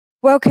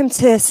Welcome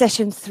to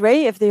session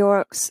 3 of the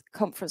Aurox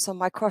conference on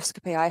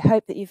microscopy. I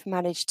hope that you've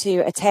managed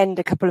to attend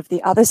a couple of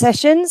the other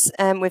sessions.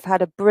 We've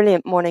had a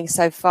brilliant morning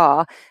so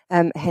far,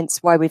 hence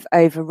why we've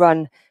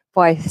overrun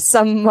by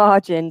some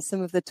margin.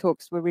 Some of the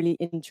talks were really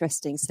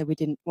interesting, so we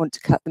didn't want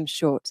to cut them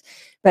short.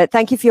 But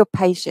thank you for your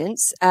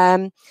patience.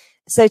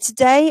 So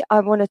today I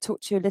want to talk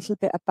to you a little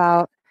bit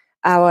about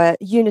our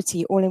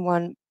Unity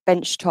all-in-one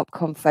benchtop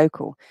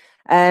confocal.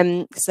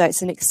 So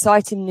it's an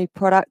exciting new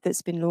product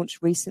that's been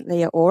launched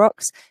recently at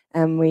Aurox,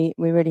 and we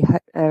really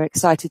are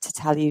excited to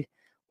tell you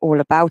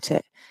all about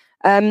it.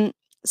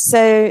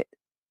 So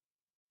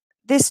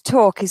this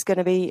talk is going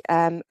to be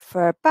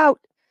for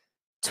about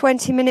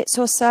 20 minutes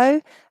or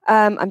so.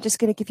 I'm just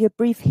going to give you a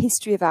brief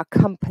history of our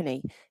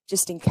company,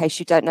 just in case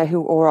you don't know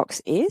who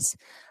Aurox is.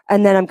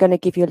 And then I'm going to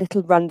give you a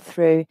little run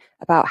through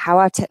about how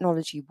our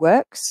technology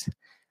works.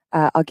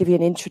 I'll give you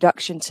an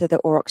introduction to the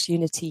Aurox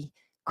Unity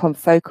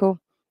confocal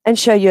and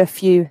show you a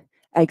few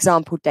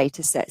example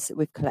data sets that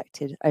we've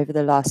collected over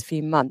the last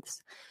few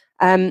months.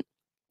 Then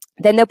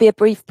there'll be a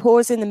brief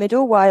pause in the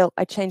middle while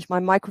I change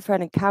my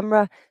microphone and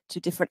camera to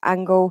a different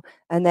angle,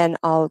 and then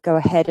I'll go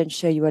ahead and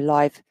show you a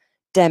live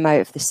demo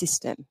of the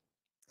system.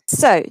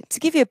 So to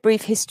give you a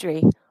brief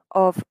history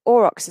of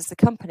Aurox as the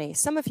company,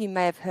 some of you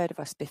may have heard of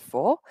us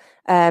before,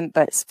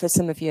 but for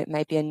some of you it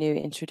may be a new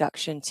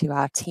introduction to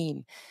our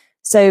team.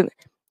 So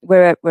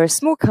we're a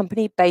small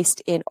company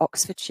based in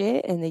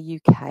Oxfordshire in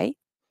the UK.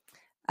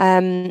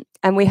 And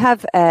we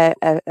have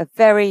a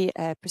very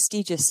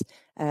prestigious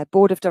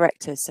board of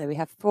directors. So we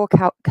have 4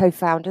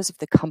 co-founders of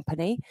the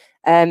company,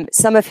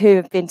 some of who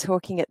have been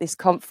talking at this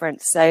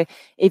conference. So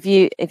if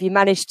you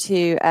managed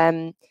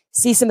to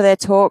see some of their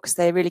talks,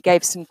 they really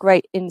gave some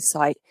great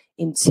insight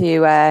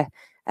into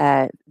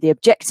the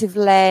objective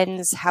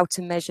lens, how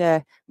to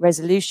measure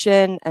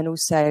resolution, and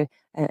also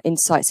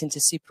insights into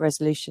super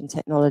resolution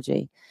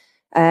technology.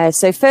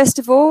 So first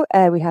of all,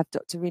 we have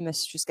Dr.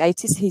 Remus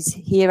Strusgaitis. He's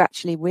here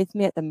actually with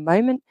me at the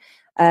moment.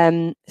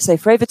 So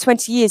for over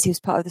 20 years, he was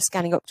part of the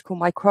Scanning Optical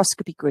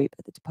Microscopy Group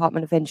at the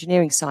Department of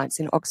Engineering Science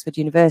in Oxford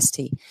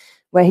University,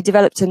 where he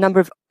developed a number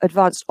of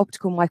advanced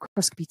optical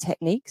microscopy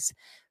techniques,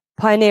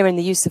 pioneering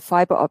the use of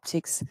fiber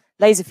optics,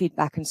 laser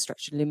feedback, and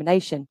structured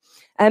illumination.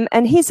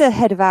 And he's the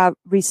head of our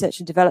research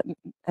and development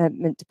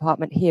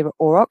department here at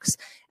Aurox,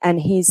 and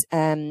he's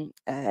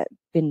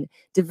been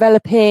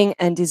developing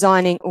and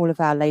designing all of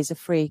our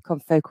laser-free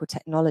confocal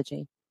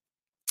technology.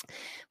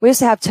 We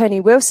also have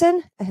Tony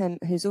Wilson,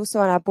 who's also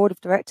on our board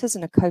of directors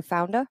and a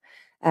co-founder.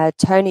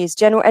 Tony is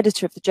general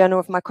editor of the Journal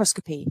of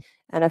Microscopy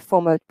and a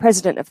former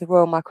president of the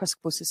Royal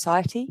Microscopical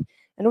Society,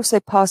 and also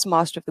past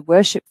master of the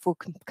Worshipful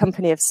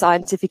Company of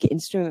Scientific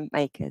Instrument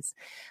Makers.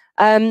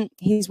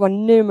 He's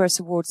won numerous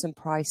awards and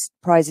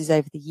prizes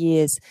over the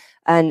years,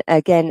 and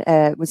again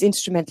was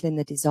instrumental in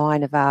the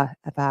design of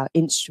our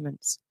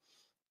instruments.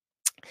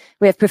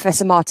 We have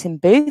Professor Martin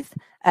Booth.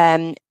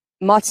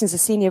 Martin's a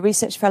senior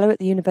research fellow at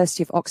the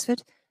University of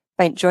Oxford,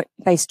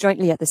 based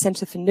jointly at the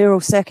Centre for Neural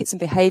Circuits and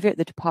Behaviour at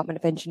the Department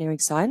of Engineering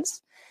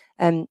Science.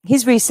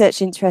 His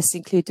research interests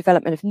include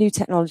development of new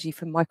technology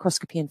for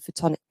microscopy and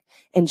photonic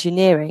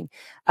engineering.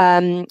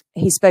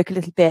 He spoke a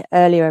little bit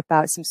earlier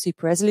about some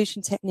super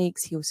resolution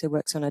techniques. He also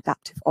works on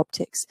adaptive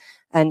optics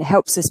and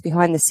helps us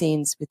behind the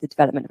scenes with the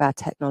development of our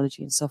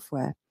technology and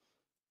software.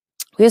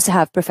 We also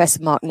have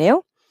Professor Mark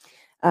Neal.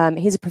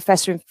 He's a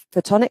professor in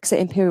photonics at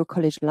Imperial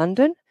College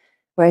London,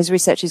 where his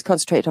research is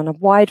concentrated on a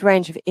wide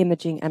range of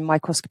imaging and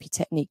microscopy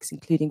techniques,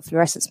 including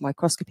fluorescence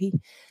microscopy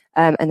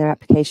and their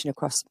application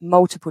across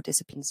multiple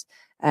disciplines.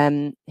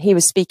 He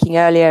was speaking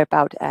earlier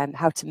about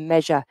how to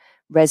measure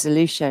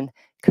resolution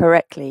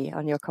correctly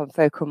on your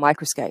confocal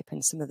microscope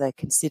and some of the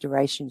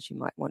considerations you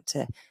might want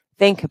to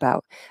think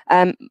about.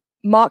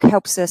 Mark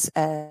helps us,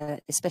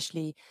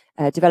 especially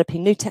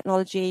developing new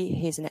technology.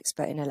 He's an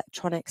expert in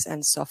electronics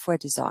and software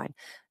design.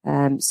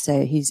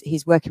 So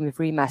he's working with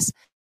Remus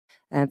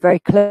very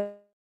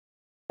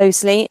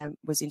closely and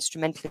was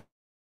instrumental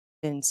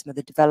in some of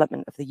the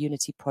development of the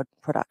Unity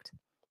product.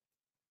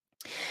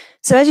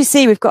 So as you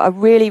see, we've got a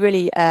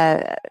really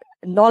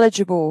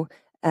knowledgeable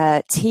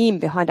team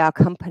behind our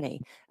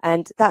company,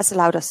 and that's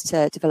allowed us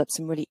to develop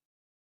some really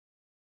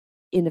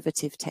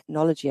innovative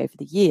technology over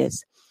the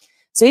years.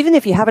 So even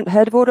if you haven't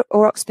heard of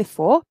Aurox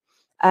before,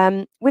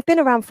 we've been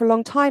around for a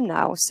long time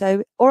now.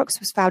 So Aurox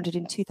was founded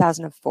in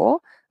 2004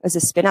 as a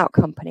spin-out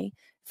company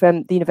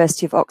from the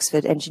University of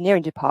Oxford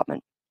Engineering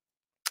Department.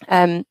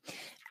 And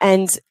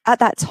at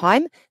that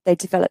time, they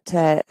developed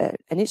an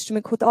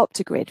instrument called the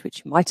Optogrid,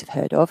 which you might have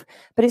heard of,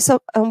 but it's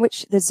on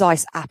which the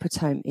Zeiss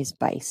ACoM is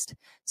based.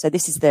 So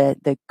this is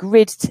the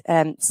grid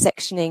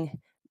sectioning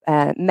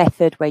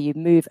method where you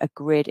move a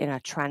grid in a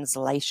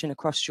translation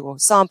across your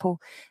sample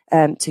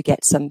to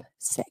get some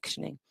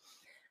sectioning.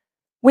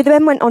 We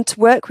then went on to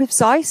work with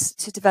Zeiss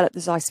to develop the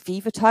Zeiss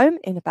Vivatome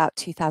in about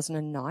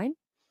 2009,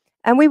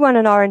 and we won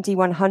an R&D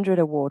 100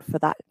 award for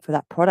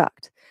that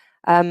product.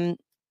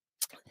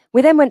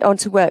 We then went on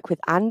to work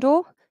with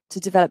Andor to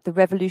develop the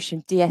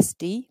Revolution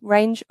DSD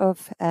range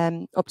of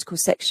optical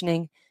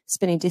sectioning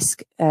spinning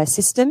disc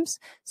systems.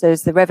 So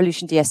there's the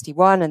Revolution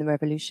DSD1 and the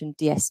Revolution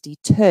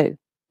DSD2.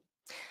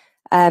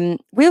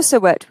 We also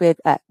worked with,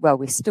 well,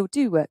 we still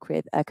do work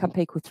with a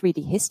company called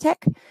 3D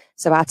Histech.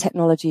 So our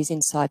technology is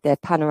inside their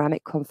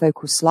panoramic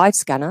confocal slide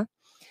scanner.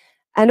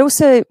 And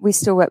also we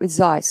still work with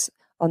Zeiss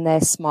on their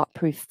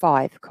SmartProof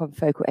 5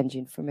 confocal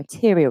engine for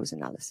materials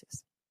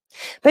analysis.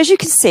 But as you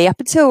can see, up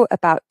until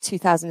about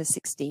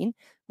 2016,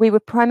 we were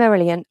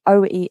primarily an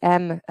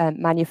OEM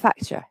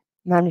manufacturer.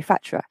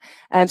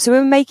 So we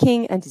were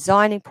making and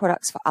designing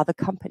products for other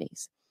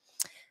companies.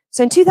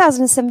 So in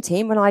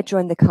 2017, when I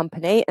joined the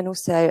company, and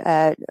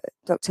also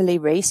Dr. Lee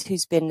Reese,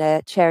 who's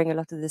been chairing a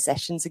lot of the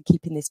sessions and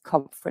keeping this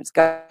conference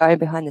going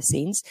behind the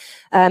scenes,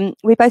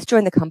 we both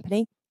joined the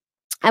company.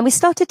 And we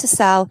started to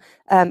sell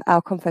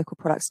our confocal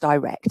products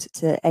direct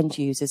to end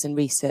users and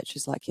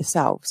researchers like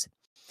yourselves.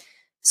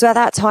 So at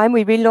that time,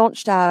 we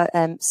relaunched our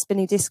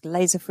spinning disc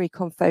laser-free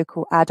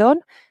confocal add-on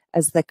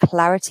as the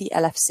Clarity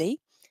LFC,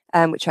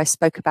 which I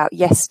spoke about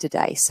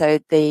yesterday. So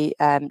the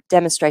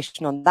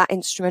demonstration on that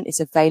instrument is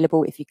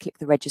available if you click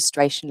the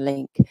registration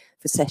link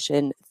for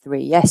session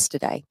 3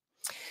 yesterday.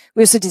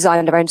 We also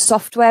designed our own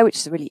software, which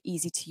is a really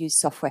easy to use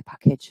software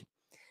package.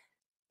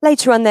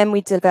 Later on then,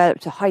 we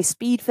developed a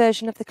high-speed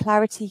version of the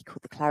Clarity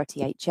called the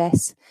Clarity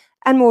HS.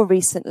 And more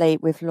recently,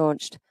 we've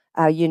launched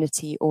our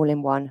Unity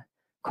all-in-one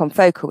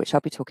confocal, which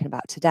I'll be talking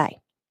about today.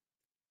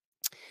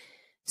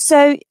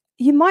 So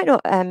you might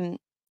not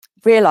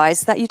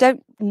realize that you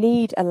don't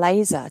need a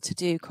laser to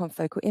do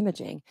confocal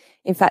imaging.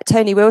 In fact,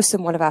 Tony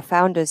Wilson, one of our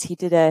founders, he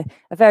did a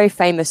very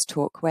famous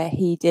talk where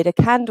he did a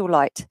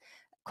candlelight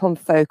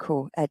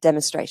confocal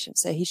demonstration.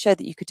 So he showed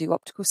that you could do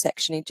optical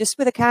sectioning just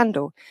with a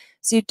candle.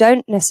 So you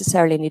don't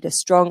necessarily need a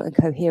strong and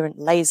coherent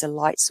laser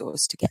light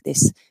source to get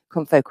this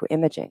confocal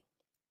imaging.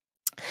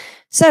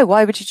 So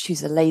why would you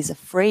choose a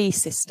laser-free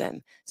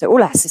system? So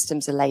all our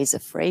systems are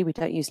laser-free. We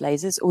don't use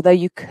lasers, although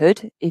you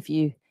could if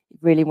you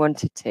really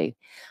wanted to.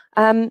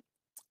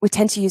 We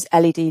tend to use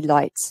LED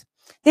lights.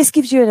 This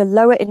gives you a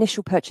lower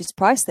initial purchase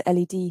price. The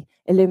LED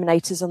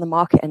illuminators on the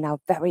market are now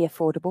very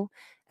affordable.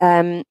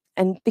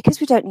 And because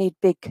we don't need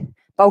big,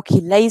 bulky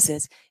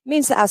lasers, it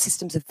means that our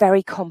systems are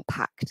very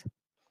compact.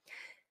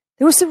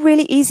 They're also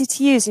really easy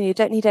to use, and you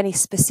don't need any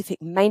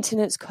specific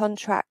maintenance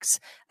contracts.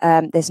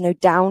 There's no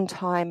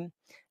downtime.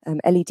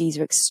 LEDs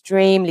are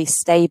extremely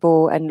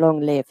stable and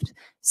long-lived.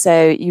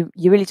 So you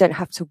really don't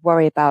have to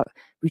worry about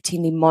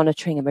routinely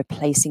monitoring and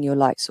replacing your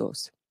light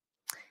source.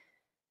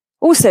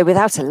 Also,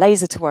 without a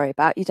laser to worry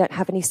about, you don't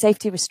have any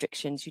safety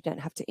restrictions. You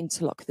don't have to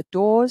interlock the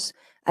doors,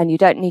 and you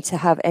don't need to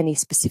have any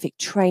specific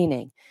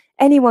training.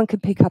 Anyone can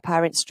pick up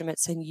our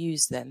instruments and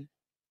use them.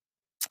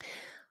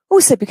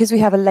 Also, because we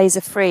have a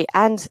laser-free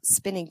and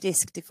spinning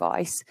disc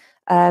device,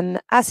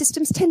 our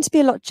systems tend to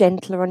be a lot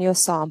gentler on your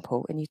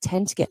sample, and you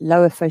tend to get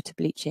lower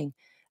photobleaching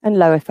and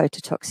lower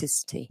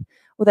phototoxicity,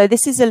 although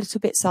this is a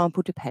little bit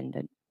sample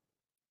dependent.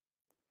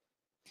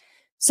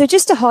 So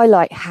just to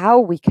highlight how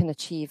we can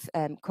achieve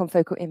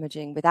confocal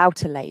imaging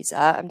without a laser,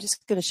 I'm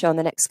just going to show on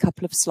the next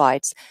couple of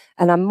slides,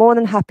 and I'm more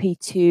than happy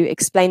to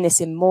explain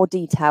this in more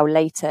detail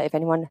later if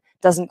anyone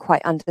doesn't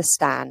quite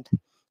understand.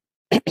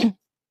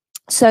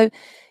 So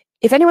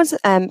if anyone's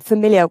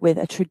familiar with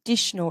a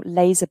traditional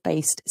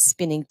laser-based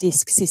spinning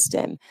disc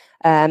system,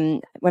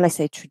 when I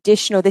say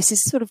traditional, this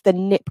is sort of the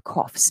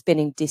Nipkoff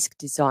spinning disc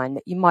design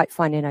that you might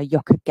find in a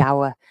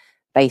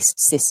Yokogawa-based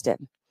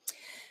system.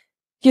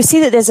 You'll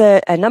see that there's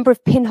a number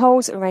of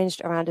pinholes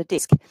arranged around a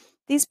disc.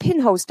 These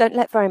pinholes don't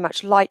let very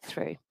much light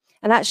through.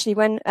 And actually,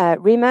 when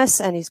Remus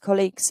and his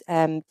colleagues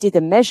did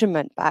a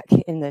measurement back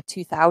in the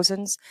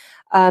 2000s,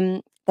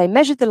 they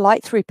measured the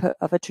light throughput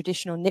of a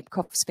traditional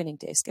Nipkoff spinning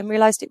disc and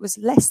realized it was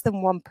less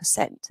than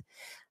 1%.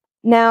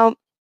 Now,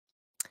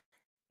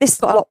 this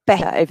got a lot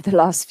better over the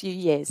last few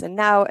years, and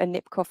now a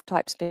Nipkoff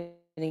type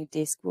spinning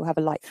disc will have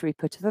a light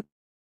throughput of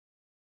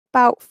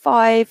about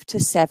 5 to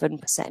 7%.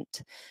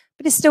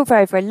 But it's still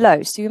very, very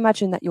low. So you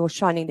imagine that you're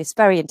shining this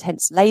very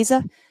intense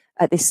laser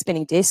at this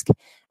spinning disc,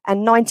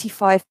 and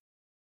 95%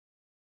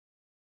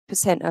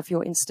 of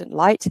your instant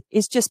light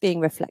is just being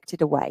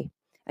reflected away,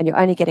 and you're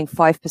only getting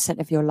 5%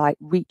 of your light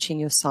reaching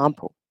your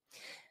sample.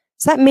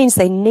 So that means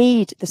they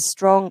need the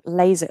strong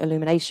laser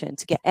illumination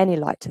to get any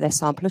light to their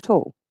sample at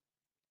all.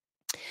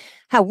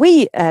 How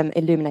we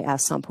illuminate our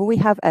sample, we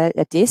have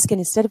a disc, and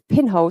instead of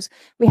pinholes,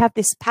 we have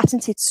this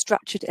patented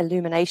structured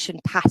illumination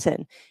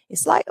pattern.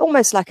 It's like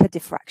almost like a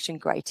diffraction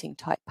grating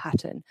type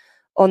pattern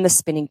on the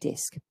spinning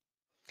disc.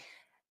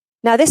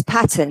 Now, this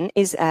pattern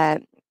is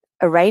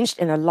arranged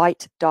in a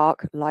light,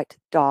 dark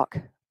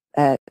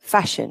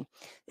fashion.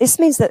 This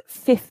means that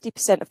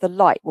 50% of the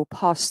light will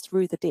pass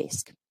through the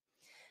disc.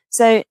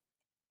 So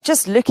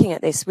just looking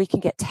at this, we can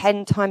get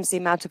 10 times the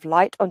amount of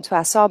light onto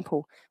our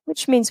sample,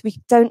 which means we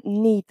don't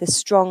need the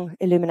strong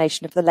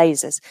illumination of the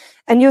lasers.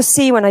 And you'll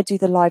see when I do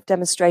the live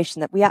demonstration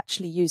that we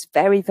actually use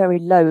very, very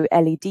low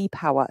LED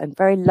power and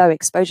very low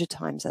exposure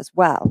times as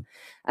well,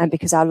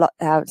 because our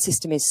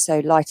system is so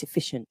light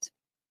efficient.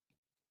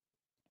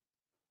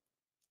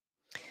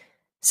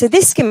 So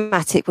this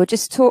schematic will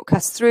just talk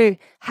us through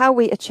how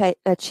we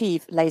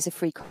achieve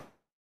laser-free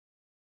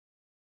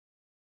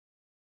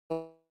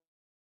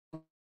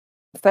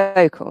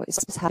confocal.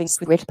 It's just having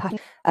a grid pattern.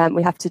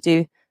 We have to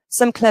do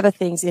some clever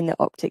things in the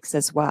optics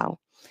as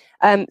well.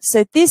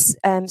 So this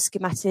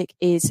schematic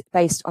is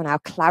based on our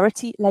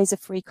Clarity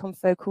laser-free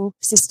confocal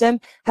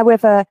system.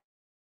 However,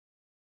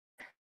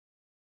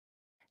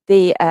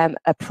 the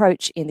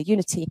approach in the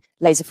Unity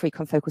laser-free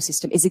confocal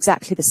system is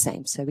exactly the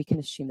same. So we can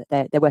assume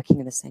that they're working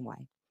in the same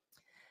way.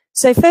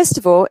 So first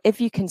of all,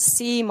 if you can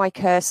see my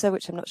cursor,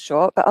 which I'm not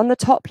sure, but on the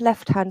top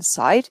left-hand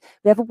side,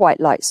 we have a white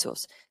light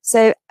source.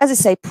 So as I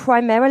say,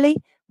 primarily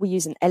we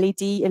use an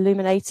LED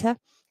illuminator,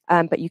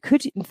 but you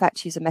could in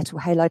fact use a metal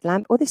halide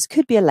lamp, or this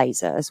could be a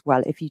laser as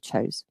well if you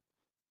chose.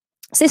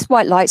 So this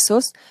white light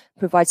source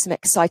provides some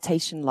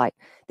excitation light.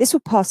 This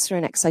will pass through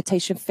an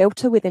excitation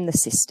filter within the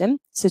system.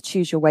 So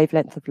choose your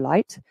wavelength of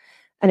light,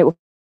 and it will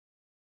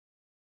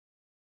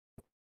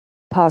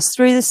pass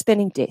through the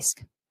spinning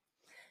disc.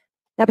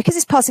 Now, because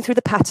it's passing through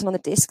the pattern on the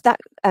disc, that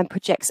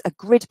projects a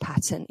grid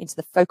pattern into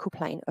the focal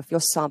plane of your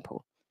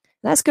sample.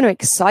 That's going to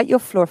excite your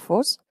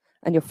fluorophores,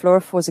 and your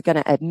fluorophores are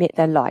going to emit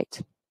their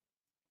light.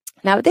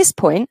 Now, at this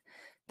point,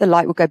 the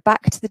light will go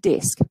back to the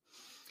disc.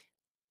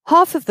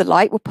 Half of the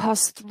light will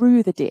pass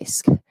through the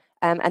disc,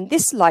 and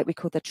this light we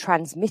call the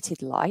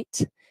transmitted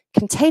light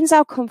contains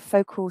our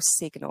confocal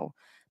signal,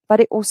 but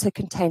it also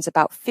contains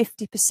about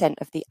 50%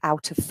 of the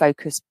out of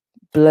focus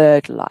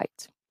blurred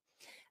light.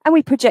 And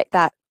we project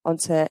that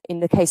onto,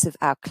 in the case of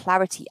our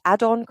Clarity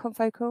add-on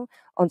confocal,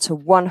 onto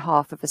one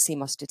half of a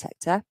CMOS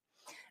detector.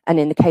 And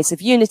in the case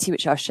of Unity,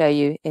 which I'll show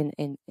you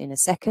in a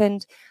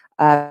second,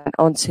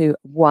 onto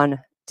one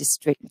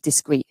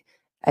discrete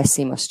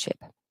CMOS chip.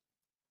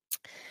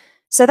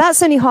 So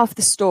that's only half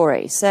the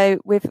story. So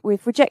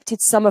we've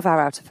rejected some of our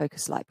out of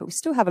focus light, but we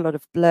still have a lot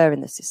of blur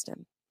in the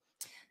system.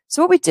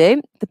 So what we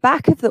do, the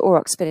back of the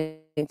Aurox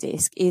spinning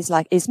disc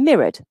is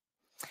mirrored.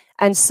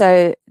 And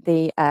so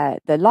the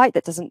light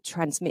that doesn't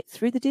transmit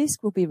through the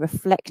disc will be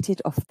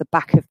reflected off the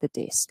back of the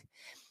disc.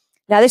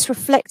 Now, this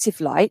reflective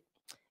light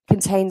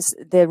contains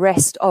the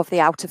rest of the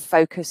out of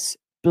focus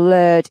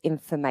blurred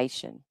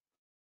information.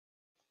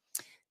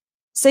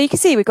 So you can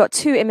see we've got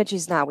two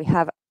images now. We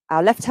have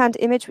our left-hand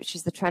image, which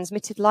is the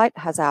transmitted light,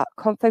 has our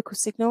confocal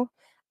signal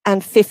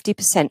and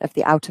 50% of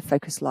the out of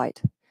focus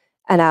light.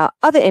 And our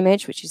other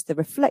image, which is the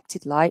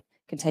reflected light,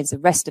 contains the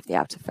rest of the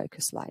out of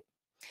focus light.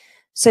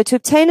 So to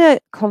obtain a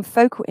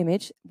confocal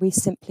image, we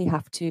simply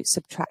have to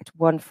subtract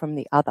one from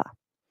the other.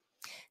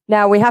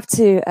 Now we have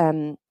to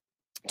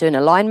do an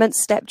alignment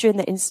step during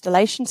the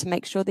installation to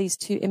make sure these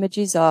two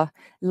images are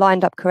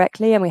lined up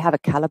correctly, and we have a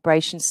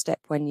calibration step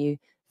when you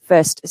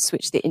first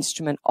switch the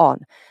instrument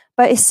on.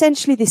 But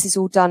essentially this is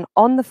all done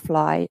on the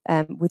fly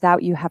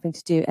without you having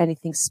to do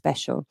anything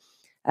special.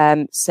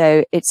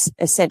 So it's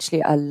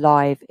essentially a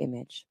live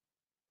image.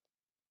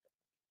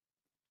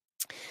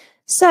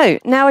 So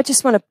now I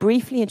just want to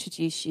briefly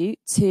introduce you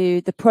to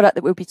the product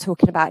that we'll be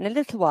talking about in a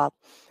little while.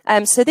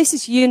 So this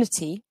is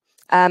Unity,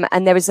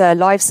 and there is a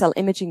live cell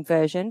imaging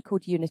version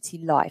called Unity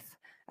Life.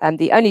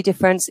 The only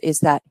difference is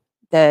that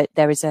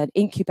there is an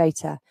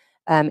incubator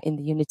in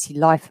the Unity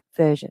Life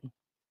version.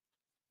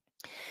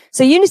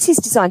 So Unity is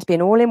designed to be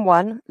an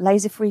all-in-one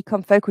laser-free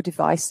confocal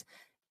device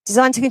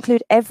designed to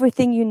include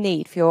everything you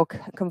need for your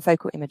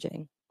confocal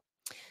imaging.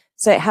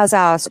 So it has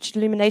our switched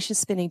illumination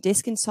spinning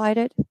disc inside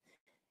it.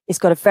 It's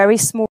got a very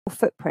small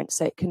footprint,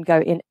 so it can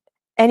go in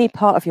any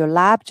part of your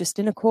lab, just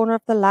in a corner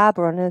of the lab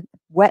or on a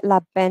wet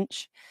lab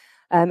bench.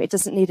 It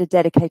doesn't need a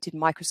dedicated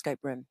microscope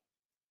room.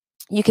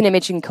 You can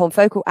image in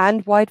confocal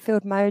and wide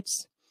field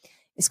modes.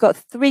 It's got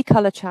 3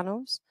 color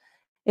channels.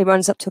 It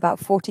runs up to about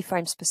 40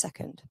 frames per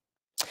second.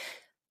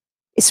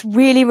 It's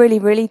really, really,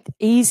 really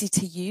easy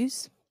to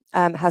use,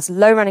 has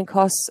low running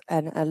costs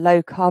and a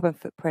low carbon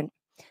footprint.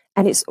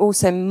 And it's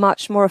also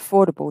much more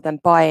affordable than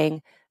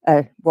buying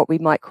what we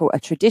might call a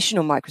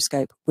traditional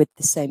microscope with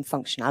the same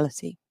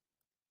functionality.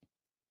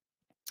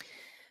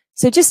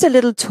 So just a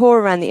little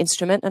tour around the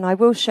instrument, and I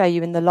will show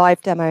you in the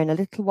live demo in a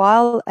little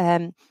while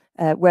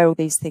where all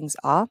these things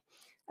are.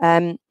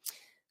 On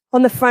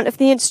the front of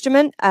the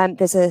instrument,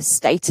 there's a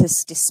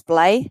status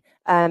display.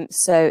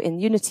 So in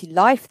Unity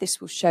Life,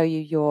 this will show you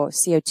your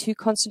CO2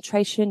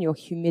 concentration, your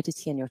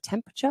humidity, and your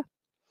temperature.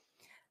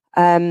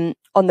 On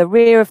the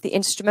rear of the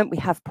instrument, we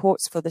have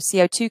ports for the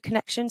CO2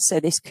 connection. So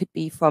this could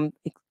be from,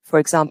 for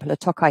example, a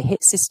Tokai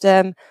HIT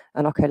system,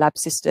 an OCO-Lab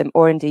system,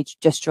 or indeed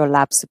just your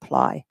lab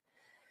supply.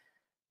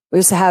 We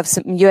also have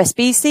some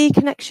USB-C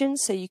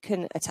connections, so you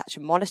can attach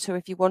a monitor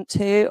if you want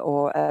to,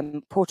 or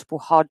a portable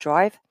hard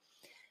drive.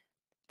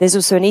 There's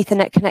also an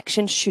Ethernet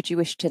connection should you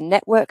wish to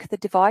network the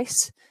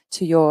device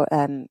to your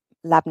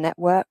lab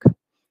network,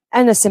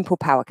 and a simple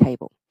power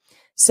cable.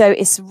 So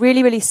it's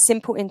really, really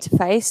simple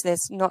interface.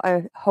 There's not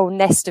a whole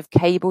nest of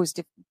cables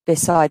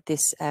beside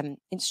this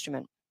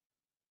instrument.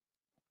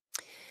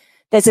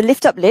 There's a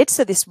lift up lid.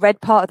 So this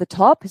red part at the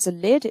top is a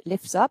lid. It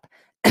lifts up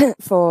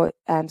for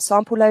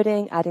sample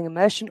loading, adding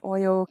immersion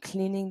oil,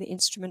 cleaning the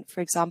instrument,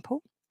 for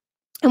example.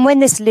 And when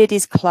this lid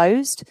is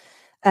closed,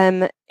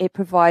 it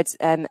provides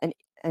an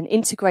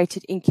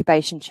integrated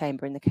incubation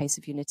chamber in the case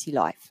of Unity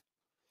Life.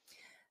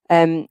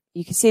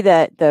 You can see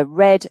the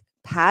red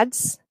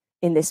pads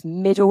in this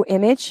middle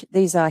image.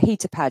 These are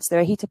heater pads. There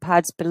are heater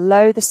pads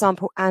below the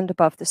sample and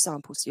above the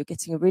sample, so you're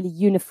getting a really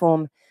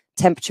uniform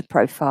temperature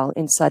profile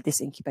inside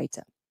this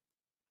incubator.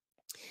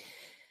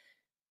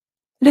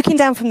 Looking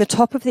down from the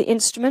top of the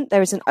instrument,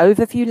 there is an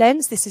overview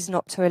lens. This is an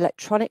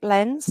optoelectronic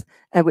lens,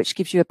 which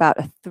gives you about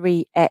a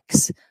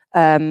 3x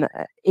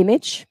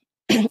image.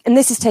 And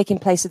this is taking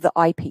place of the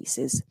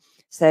eyepieces.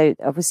 So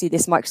obviously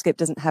this microscope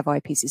doesn't have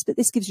eyepieces, but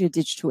this gives you a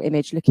digital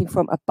image looking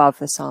from above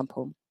the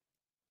sample.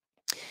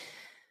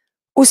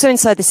 Also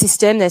inside the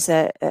system, there's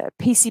a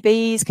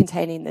PCBs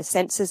containing the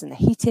sensors and the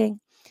heating.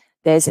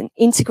 There's an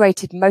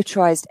integrated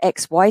motorized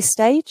XY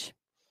stage.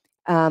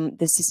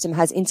 The system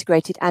has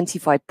integrated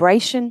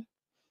anti-vibration.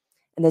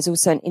 And there's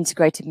also an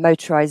integrated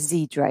motorized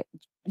Z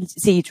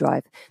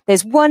drive.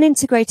 There's one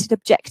integrated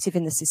objective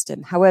in the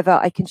system. However,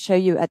 I can show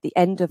you at the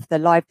end of the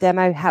live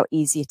demo how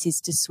easy it is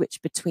to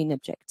switch between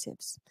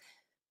objectives.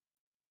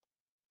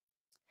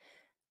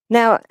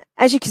 Now,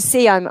 as you can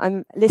see,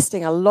 I'm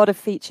listing a lot of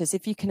features.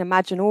 If you can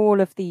imagine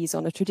all of these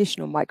on a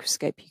traditional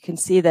microscope, you can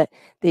see that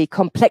the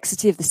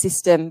complexity of the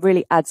system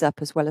really adds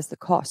up as well as the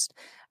cost.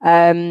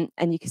 And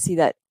you can see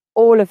that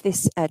all of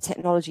this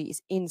technology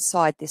is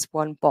inside this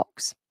one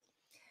box.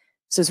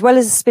 So as well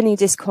as a spinning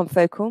disc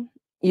confocal,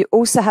 you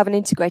also have an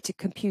integrated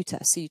computer.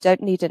 So you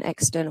don't need an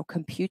external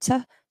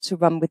computer to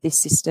run with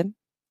this system.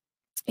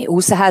 It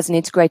also has an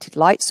integrated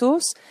light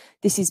source.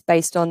 This is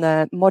based on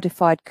the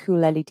modified Cool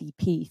LED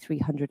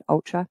P300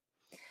 Ultra.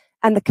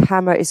 And the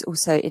camera is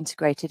also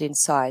integrated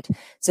inside.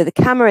 So the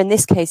camera in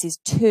this case is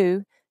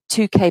two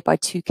 2K by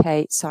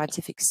 2K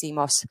scientific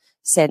CMOS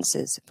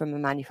sensors from a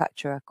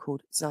manufacturer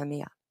called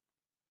Zymea.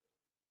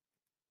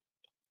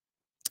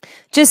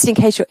 Just in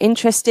case you're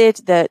interested,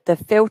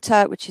 the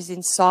filter which is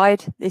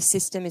inside this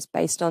system is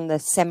based on the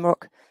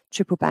Semrock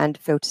triple band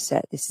filter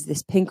set. This is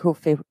this Pinkel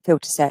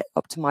filter set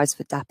optimized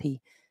for DAPI,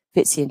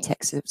 FITSI,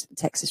 and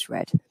Texas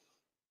Red.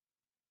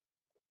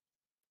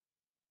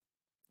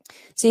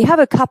 So you have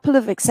a couple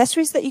of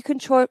accessories that you can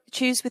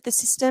choose with the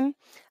system.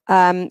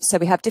 So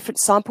we have different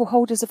sample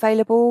holders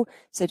available.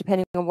 So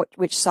depending on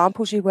which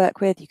samples you work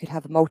with, you could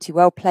have a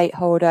multi-well plate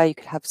holder, you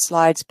could have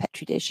slides,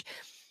 Petri dish.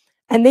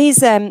 And these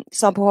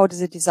sample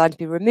holders are designed to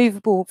be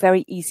removable,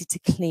 very easy to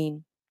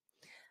clean.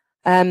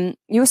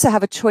 You also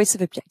have a choice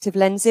of objective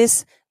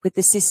lenses with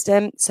the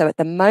system. So at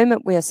the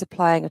moment, we are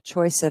supplying a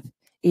choice of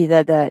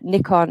either the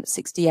Nikon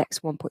 60x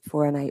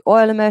 1.4 NA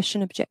oil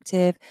immersion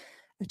objective,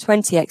 a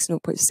 20x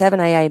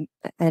 0.7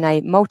 NA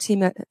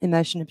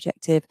multi-immersion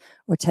objective,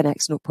 or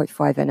 10x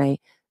 0.5 NA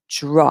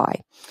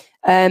dry.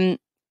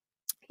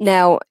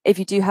 Now, if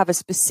you do have a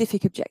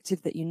specific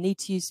objective that you need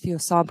to use for your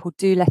sample,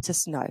 do let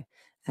us know.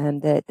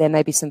 There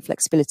may be some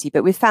flexibility,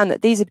 but we've found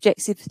that these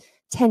objectives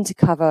tend to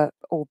cover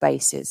all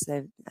bases.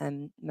 So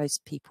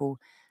most people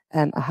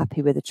are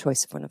happy with the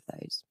choice of one of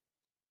those.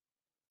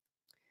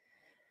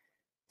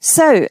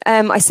 So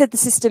I said the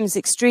system is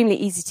extremely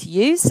easy to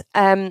use.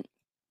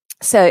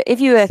 So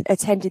if you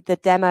attended the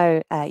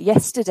demo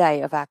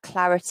yesterday of our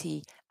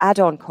Clarity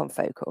add-on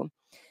confocal,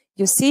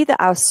 you'll see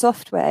that our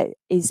software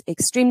is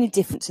extremely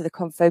different to the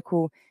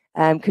confocal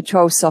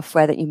control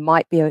software that you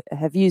might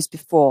have used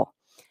before.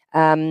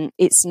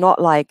 It's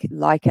not like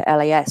Leica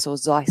LAS or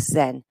Zeiss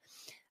Zen.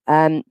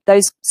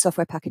 Those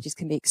software packages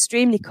can be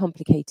extremely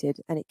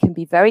complicated, and it can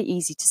be very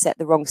easy to set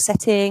the wrong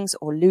settings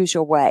or lose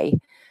your way.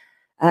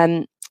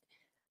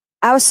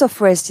 Our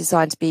software is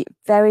designed to be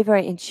very,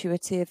 very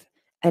intuitive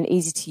and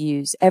easy to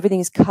use. Everything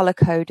is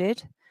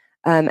color-coded.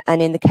 And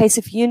in the case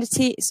of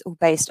Unity, it's all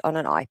based on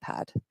an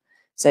iPad.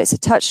 So it's a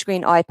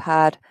touchscreen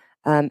iPad,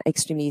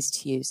 extremely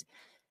easy to use.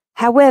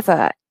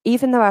 However,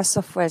 even though our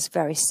software is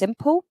very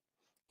simple,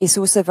 it's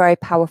also very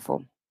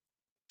powerful.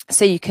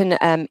 So you can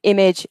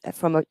image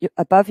from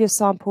above your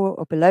sample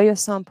or below your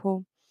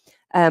sample.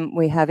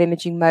 We have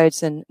imaging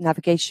modes and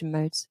navigation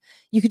modes.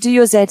 You could do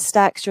your Z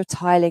stacks, your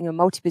tiling, your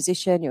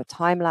multi-position, your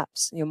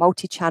time-lapse, your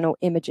multi-channel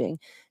imaging,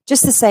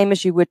 just the same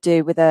as you would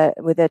do with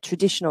a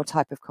traditional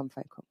type of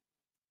confocal.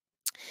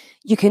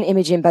 You can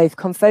image in both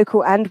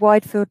confocal and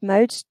wide field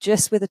modes,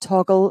 just with a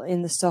toggle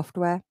in the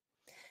software.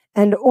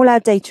 And all our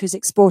data is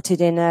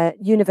exported in a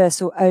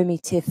universal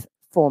OMI-TIFF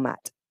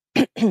format.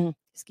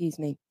 Excuse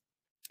me.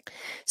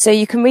 So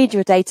you can read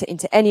your data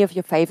into any of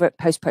your favorite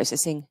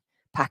post-processing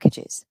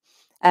packages.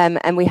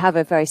 And we have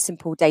a very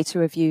simple data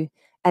review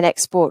and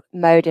export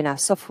mode in our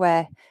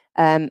software.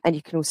 And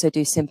you can also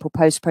do simple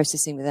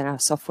post-processing within our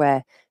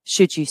software,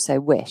 should you so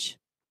wish.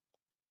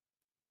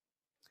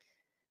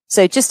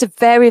 So just a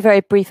very,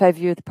 very brief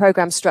overview of the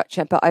program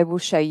structure, but I will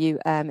show you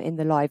in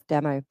the live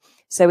demo.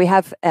 So we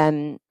have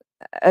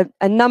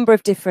a number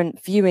of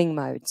different viewing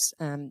modes.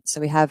 So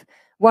we have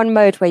one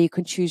mode where you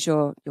can choose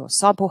your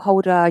sample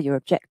holder, your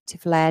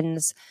objective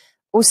lens,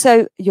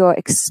 also your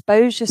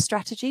exposure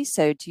strategy.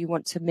 So do you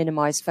want to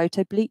minimize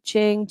photo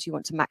bleaching? Do you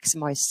want to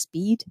maximize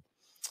speed?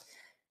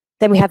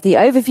 Then we have the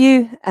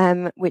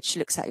overview, which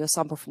looks at your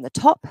sample from the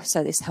top.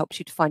 So this helps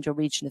you to find your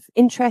region of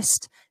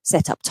interest,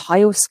 set up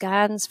tile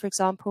scans, for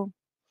example.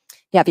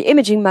 You have your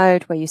imaging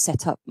mode, where you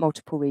set up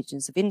multiple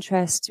regions of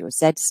interest, your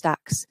Z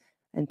stacks,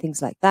 and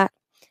things like that.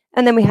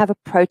 And then we have a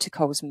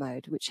protocols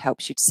mode, which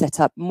helps you to set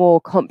up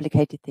more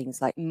complicated things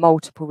like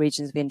multiple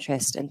regions of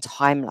interest and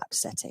time-lapse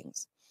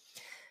settings.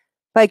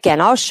 But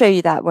again, I'll show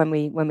you that when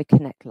we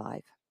connect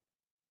live.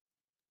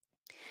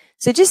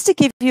 So just to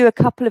give you a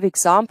couple of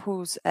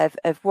examples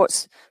of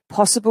what's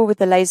possible with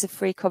the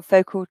laser-free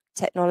confocal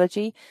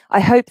technology, I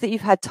hope that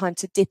you've had time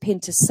to dip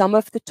into some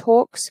of the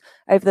talks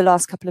over the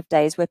last couple of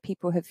days where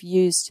people have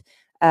used,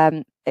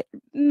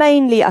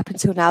 mainly up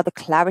until now, the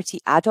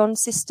Clarity add-on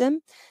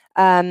system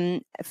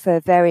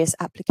for various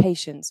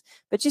applications.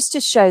 But just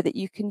to show that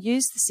you can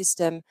use the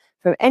system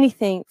for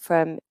anything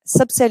from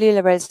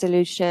subcellular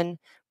resolution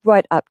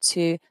right up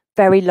to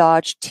very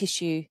large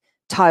tissue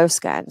tile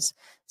scans.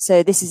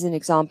 So this is an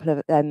example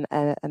of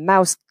a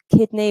mouse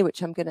kidney,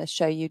 which I'm going to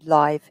show you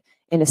live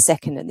in a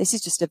second. And this is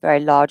just a very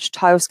large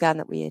tile scan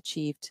that we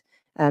achieved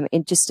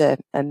in just a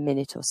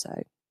minute or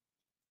so.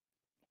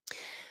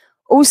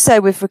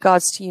 Also, with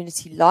regards to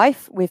Unity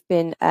Life, we've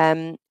been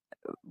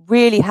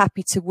really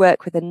happy to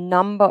work with a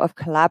number of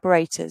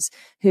collaborators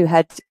who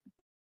had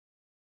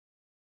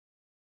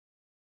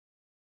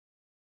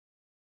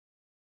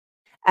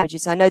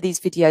I know these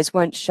videos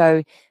won't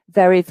show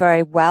very,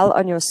 very well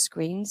on your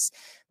screens,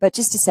 but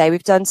just to say,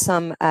 we've done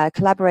some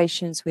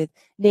collaborations with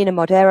Nina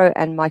Modero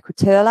and Michael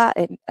Turla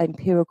at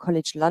Imperial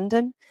College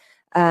London.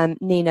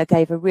 Nina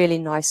gave a really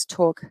nice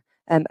talk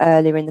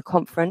earlier in the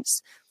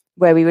conference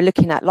where we were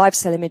looking at live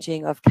cell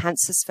imaging of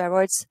cancer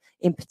spheroids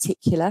in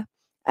particular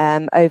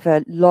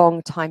over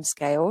long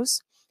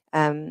timescales.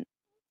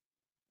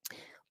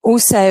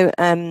 Also,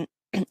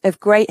 of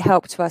great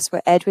help to us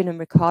were Edwin and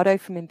Ricardo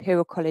from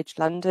Imperial College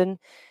London.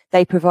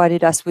 They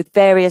provided us with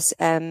various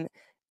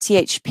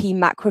THP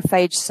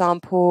macrophage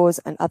samples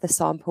and other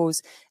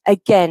samples,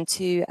 again,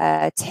 to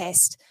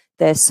test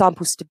the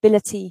sample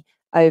stability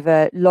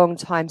over long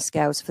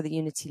timescales for the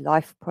Unity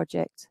Life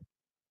project.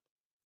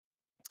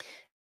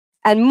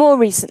 And more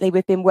recently,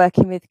 we've been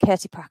working with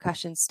Kirti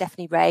Prakash and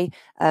Stephanie Ray,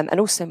 and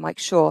also Mike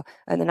Shaw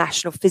and the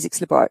National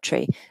Physics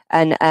Laboratory.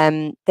 And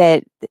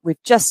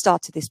we've just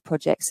started this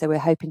project, so we're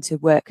hoping to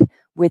work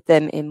with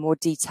them in more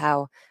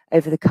detail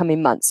over the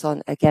coming months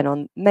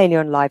mainly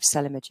on live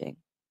cell imaging.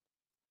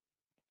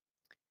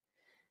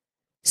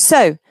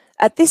 So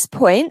at this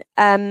point,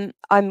 I'm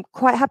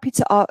quite happy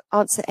to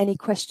answer any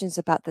questions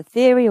about the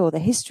theory or the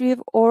history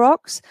of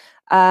Aurox.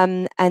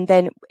 And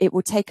then it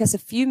will take us a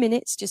few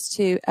minutes just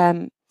to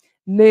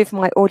move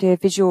my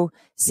audio-visual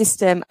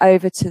system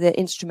over to the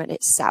instrument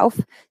itself.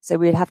 So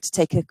we'll have to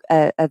take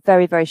a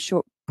very, very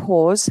short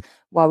pause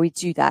while we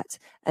do that.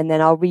 And then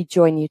I'll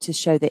rejoin you to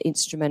show the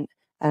instrument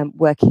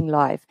working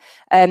live.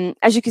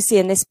 As you can see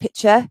in this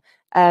picture,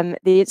 the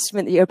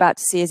instrument that you're about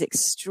to see is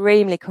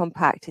extremely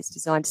compact. It's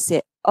designed to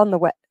sit on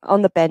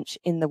the bench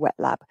in the wet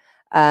lab,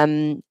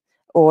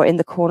 or in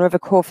the corner of a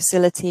core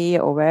facility,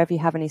 or wherever you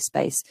have any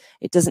space.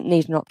 It doesn't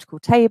need an optical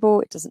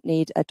table. It doesn't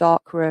need a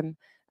dark room.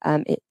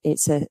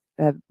 It's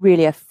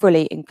really a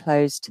fully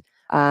enclosed,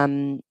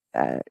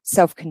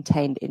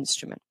 self-contained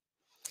instrument.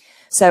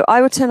 So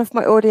I will turn off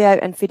my audio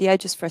and video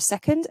just for a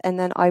second, and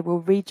then I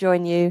will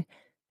rejoin you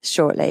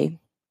shortly.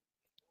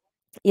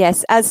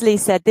 Yes, as Lee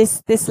said,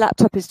 this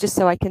laptop is just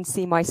so I can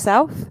see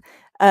myself,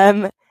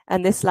 and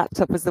this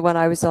laptop was the one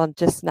I was on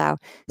just now.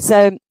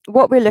 So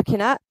what we're looking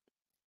at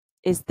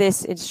is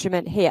this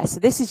instrument here. So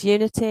this is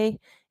Unity.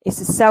 It's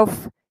a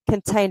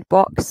self-contained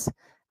box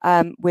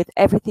with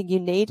everything you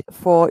need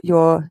for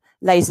your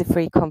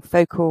laser-free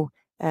confocal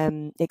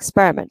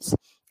experiments,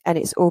 and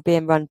it's all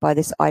being run by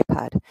this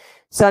iPad.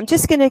 So I'm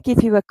just going to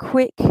give you a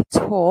quick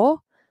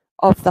tour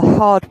of the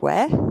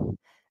hardware,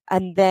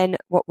 and then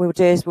what we'll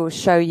do is we'll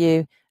show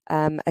you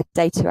a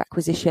data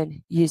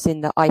acquisition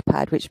using the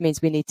iPad, which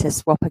means we need to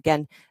swap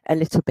again a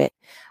little bit.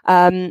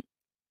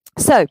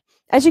 So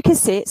as you can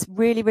see, it's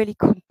really, really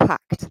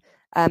compact.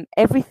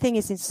 Everything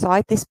is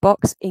inside this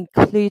box,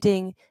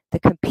 including the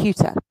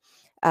computer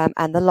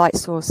and the light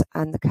source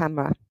and the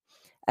camera.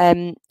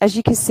 As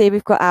you can see,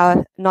 we've got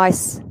our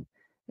nice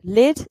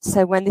lid.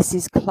 So when this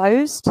is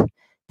closed,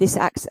 this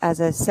acts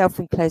as a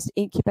self-enclosed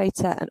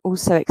incubator and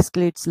also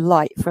excludes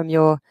light from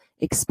your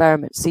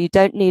experiment. So you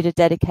don't need a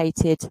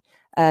dedicated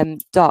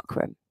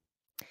darkroom.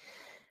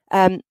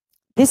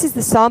 This is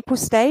the sample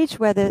stage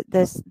where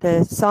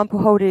the sample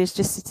holder is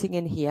just sitting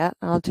in here.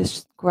 I'll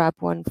just grab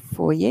one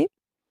for you.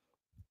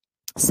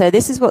 So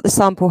this is what the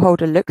sample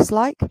holder looks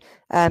like.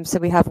 So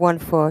we have one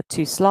for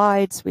 2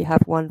 slides. We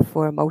have one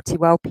for a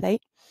multi-well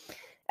plate.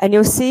 And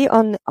you'll see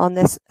on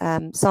this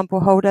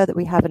sample holder that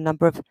we have a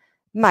number of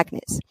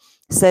magnets.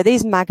 So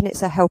these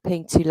magnets are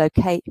helping to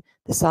locate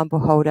the sample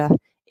holder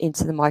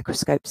into the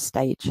microscope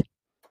stage.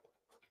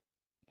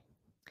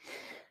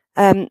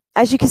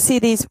 As you can see,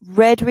 these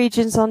red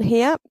regions on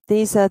here,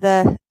 these are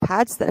the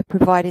pads that are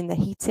providing the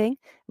heating.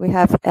 We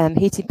have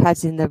heating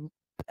pads in the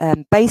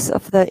base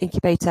of the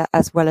incubator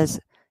as well as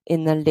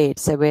in the lid.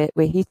 So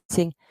we're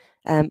heating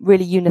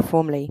really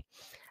uniformly.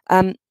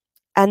 And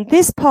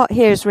this part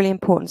here is really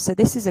important. So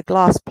this is a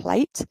glass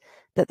plate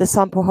that the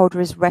sample holder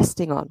is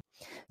resting on.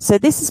 So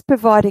this is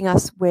providing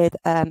us with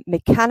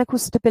mechanical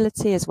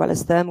stability as well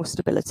as thermal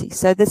stability.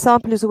 So the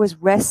sample is always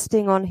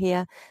resting on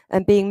here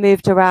and being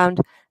moved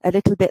around a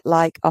little bit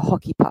like a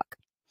hockey puck.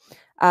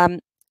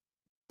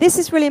 This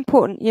is really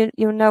important.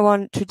 You'll know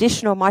on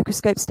traditional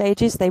microscope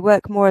stages, they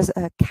work more as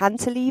a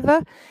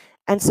cantilever.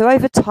 And so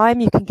over time,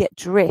 you can get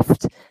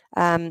drift.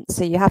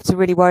 So you have to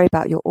really worry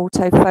about your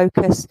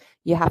autofocus.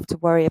 You have to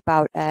worry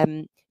about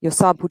your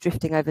sample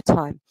drifting over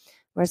time.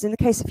 Whereas in the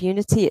case of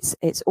Unity,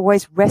 it's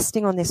always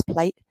resting on this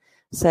plate,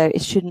 so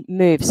it shouldn't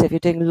move. So if you're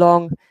doing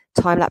long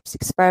time-lapse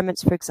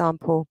experiments, for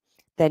example,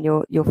 then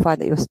you'll find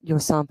that your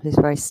sample is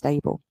very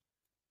stable.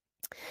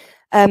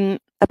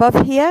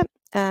 Above here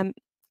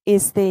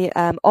is the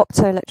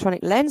optoelectronic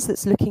lens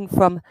that's looking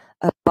from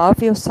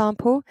above your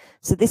sample.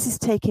 So this is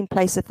taking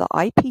place of the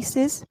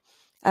eyepieces,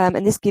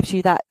 and this gives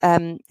you that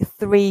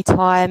 3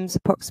 times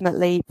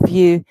approximately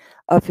view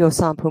of your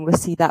sample, and we'll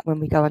see that when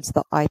we go onto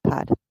the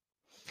iPad.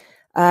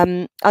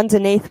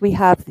 Underneath we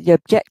have the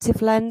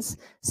objective lens.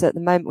 So at the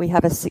moment we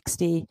have a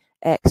 60x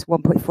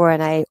 1.4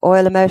 NA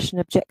oil immersion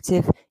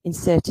objective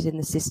inserted in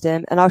the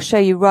system, and I'll show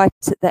you right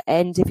at the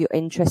end, if you're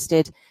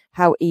interested,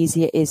 how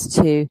easy it is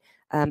to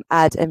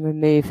add and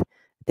remove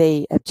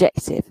the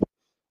objective.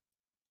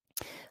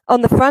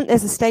 On the front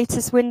there's a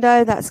status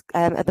window that's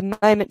at the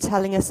moment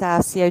telling us our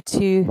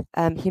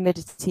CO2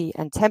 humidity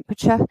and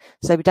temperature.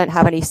 So we don't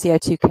have any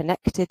CO2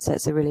 connected, so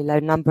it's a really low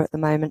number at the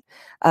moment,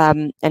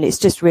 and it's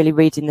just really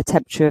reading the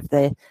temperature of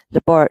the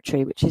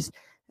laboratory, which is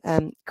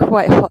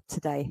quite hot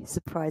today,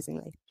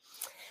 surprisingly.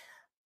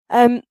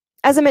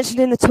 As I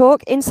mentioned in the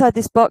talk, inside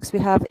this box we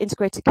have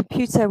integrated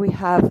computer, we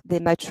have the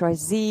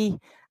motorized Z,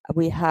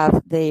 we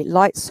have the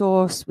light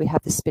source, we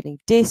have the spinning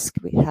disc,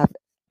 we have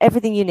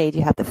everything you need.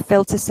 You have the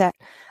filter set,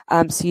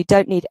 so you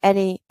don't need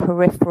any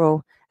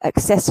peripheral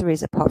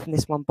accessories apart from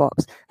this one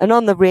box. And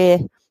on the rear,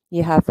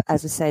 you have,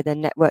 as I say, the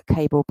network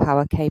cable,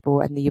 power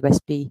cable, and the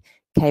USB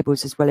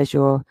cables, as well as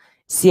your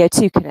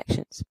CO2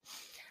 connections.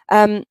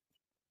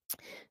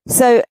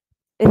 So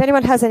if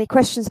anyone has any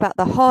questions about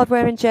the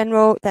hardware in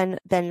general, then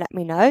let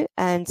me know.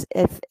 And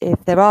if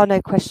there are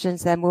no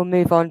questions, then we'll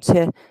move on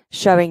to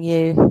showing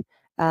you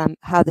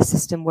how the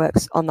system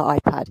works on the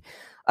iPad.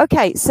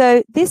 Okay,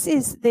 so this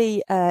is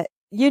the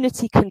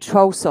Unity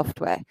control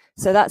software.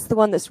 So that's the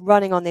one that's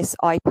running on this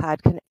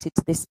iPad connected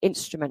to this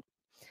instrument.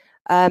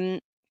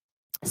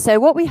 So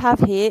what we have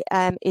here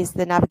is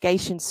the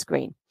navigation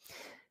screen.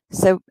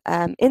 So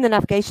in the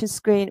navigation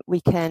screen, we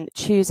can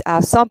choose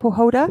our sample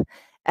holder,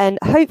 and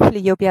hopefully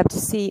you'll be able to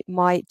see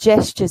my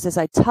gestures as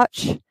I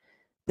touch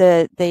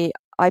the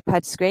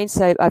iPad screen.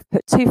 So I've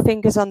put 2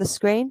 fingers on the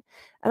screen,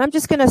 and I'm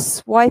just going to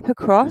swipe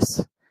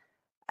across,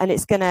 and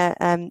it's going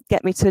to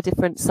get me to a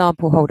different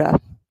sample holder.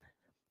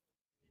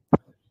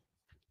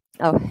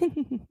 Oh,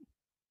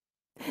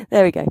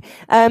 there we go.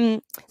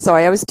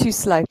 Sorry, I was too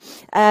slow.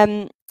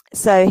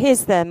 So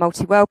here's the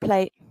multi-well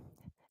plate.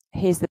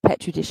 Here's the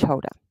Petri dish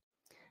holder.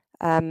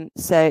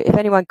 So if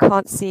anyone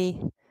can't see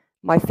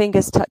my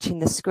fingers touching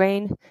the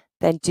screen,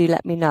 then do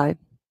let me know.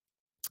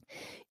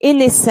 In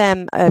this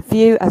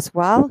view as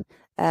well,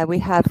 we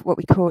have what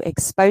we call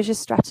exposure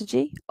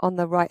strategy on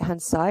the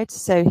right-hand side.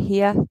 So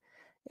here,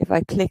 if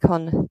I click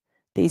on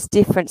these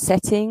different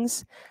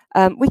settings,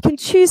 we can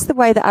choose the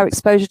way that our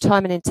exposure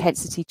time and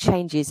intensity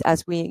changes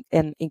as we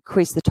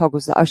increase the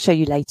toggles that I'll show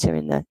you later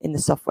in the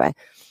software.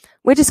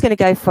 We're just going to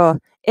go for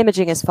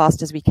imaging as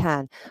fast as we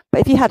can.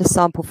 But if you had a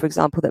sample, for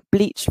example, that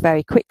bleached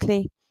very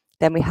quickly,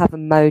 then we have a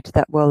mode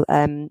that will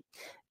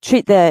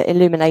treat the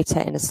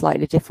illuminator in a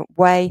slightly different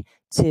way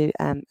to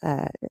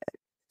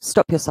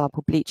stop your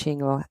sample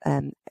bleaching or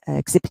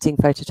exhibiting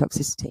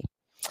phototoxicity.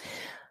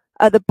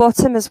 At the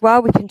bottom as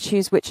well, we can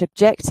choose which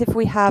objective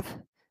we have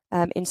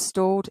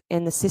installed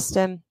in the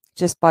system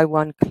just by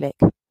one click.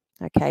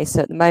 Okay,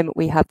 so at the moment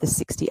we have the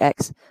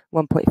 60x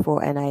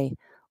 1.4 NA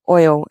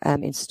oil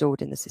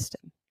installed in the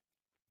system.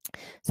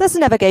 So that's the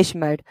navigation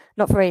mode,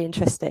 not very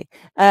interesting.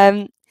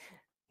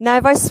 Now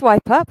if I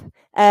swipe up,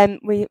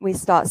 we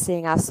start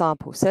seeing our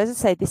sample. So as I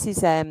say, this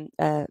is a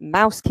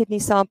mouse kidney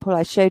sample.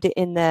 I showed it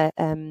in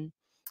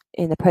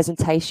the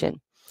presentation.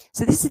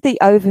 So this is the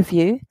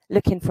overview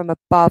looking from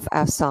above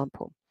our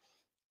sample.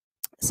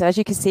 So as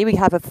you can see, we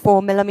have a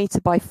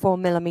 4mm by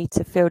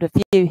 4mm field of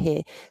view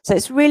here. So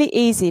it's really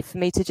easy for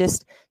me to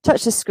just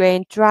touch the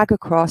screen, drag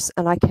across,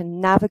 and I can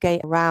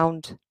navigate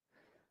around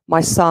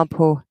my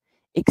sample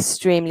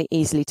extremely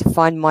easily to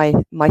find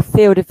my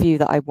field of view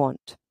that I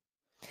want.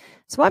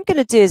 So what I'm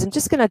going to do is I'm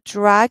just going to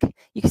drag.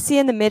 You can see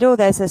in the middle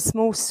there's a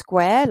small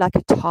square like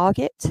a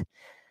target.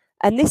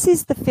 And this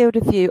is the field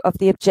of view of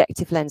the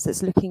objective lens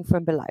that's looking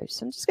from below.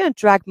 So I'm just going to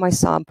drag my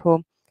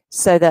sample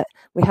so that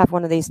we have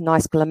one of these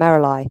nice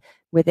glomeruli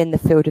within the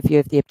field of view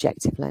of the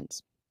objective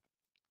lens.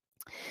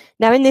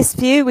 Now in this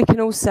view, we can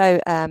also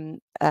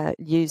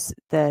use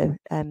the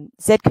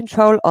Z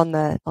control on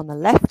the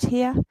left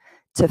here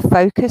to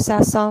focus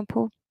our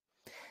sample.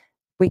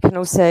 we can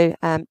also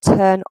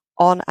turn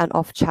on and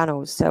off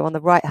channels. So on the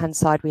right hand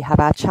side, we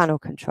have our channel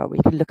control. We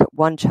can look at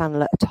one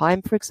channel at a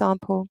time, for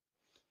example.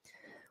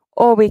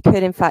 Or we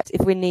could, in fact,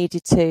 if we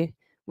needed to,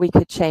 we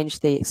could change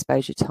the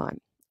exposure time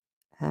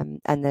and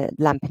the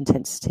lamp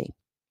intensity.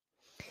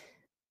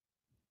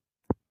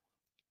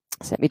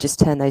 So let me just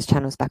turn those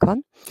channels back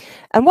on.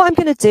 And what I'm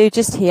going to do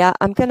just here,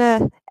 I'm going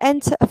to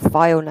enter a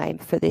file name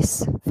for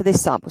this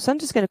sample. So I'm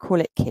just going to call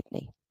it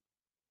kidney.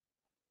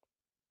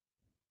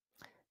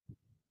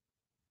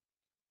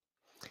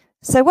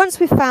 So once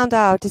we've found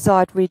our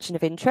desired region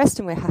of interest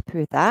and we're happy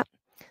with that,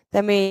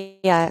 then we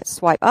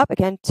swipe up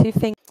again, 2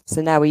 fingers.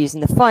 So now we're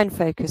using the fine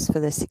focus for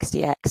the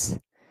 60x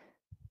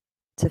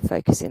to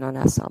focus in on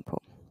our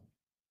sample.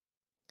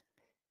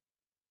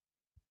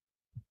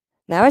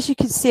 Now, as you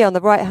can see on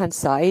the right-hand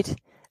side,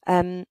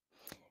 when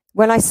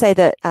I say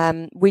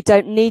that we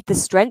don't need the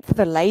strength of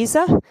a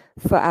laser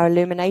for our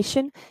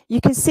illumination,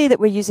 you can see that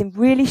we're using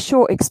really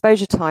short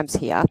exposure times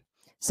here.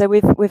 So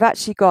we've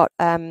actually got,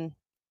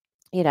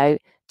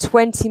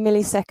 20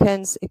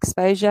 milliseconds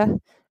exposure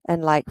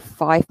and like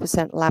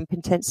 5% lamp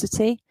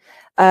intensity.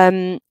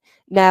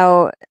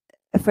 Now,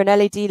 for an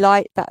LED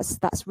light,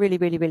 that's really,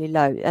 really, really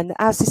low. And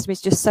our system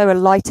is just so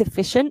light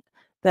efficient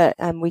that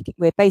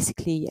we're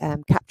basically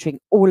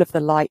capturing all of the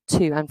light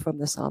to and from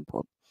the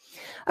sample.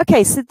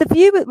 Okay, so the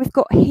view that we've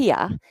got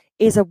here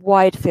is a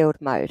wide field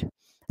mode.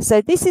 So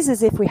this is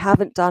as if we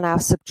haven't done our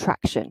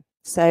subtraction.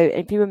 So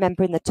if you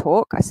remember in the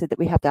talk, I said that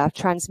we have our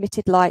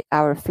transmitted light,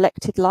 our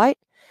reflected light,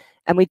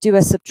 and we do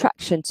a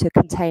subtraction to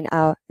obtain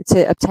our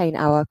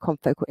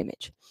confocal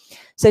image.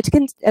 So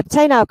to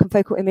obtain our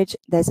confocal image,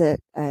 there's a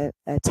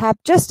tab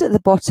just at the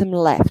bottom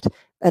left.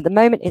 At the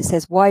moment, it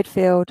says wide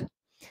field.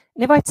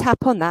 And if I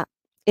tap on that,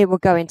 it will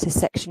go into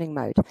sectioning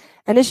mode.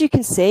 And as you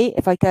can see,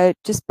 if I go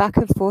just back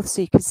and forth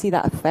so you can see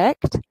that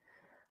effect,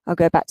 I'll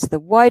go back to the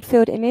wide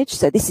field image.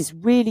 So this is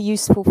really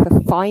useful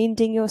for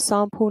finding your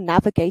sample,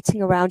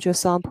 navigating around your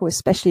sample,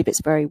 especially if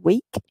it's very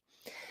weak.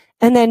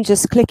 And then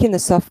just click in the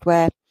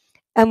software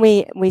and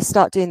we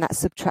start doing that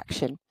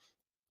subtraction.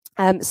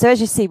 So as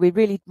you see, we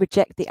really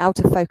reject the out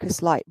of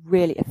focus light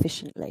really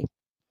efficiently.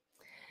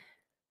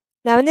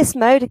 Now in this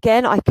mode,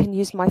 again, I can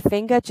use my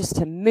finger just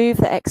to move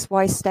the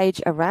XY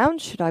stage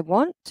around, should I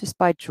want, just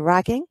by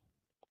dragging.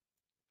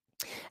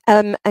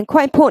 And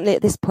quite importantly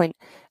at this point,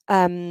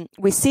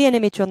 we see an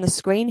image on the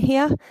screen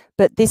here,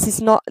 but this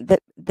is not,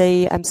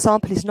 the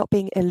sample is not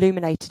being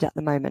illuminated at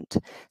the moment.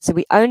 So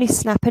we only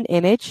snap an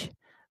image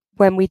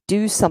when we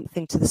do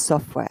something to the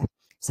software.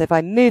 So if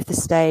I move the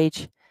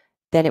stage,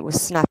 then it will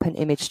snap an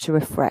image to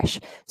refresh.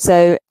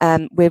 So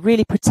we're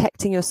really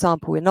protecting your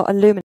sample. We're not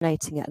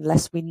illuminating it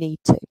unless we need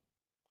to.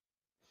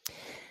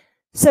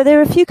 So there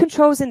are a few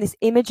controls in this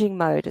imaging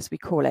mode, as we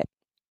call it.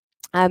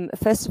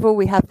 First of all,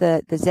 we have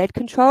the Z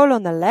control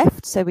on the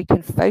left, so we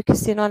can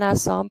focus in on our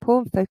sample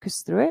and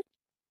focus through it.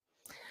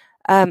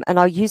 And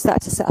I'll use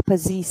that to set up a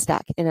Z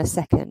stack in a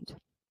second.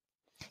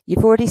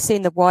 You've already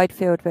seen the wide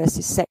field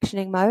versus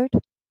sectioning mode.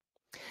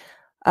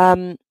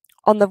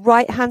 On the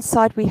right-hand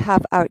side, we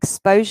have our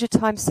exposure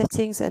time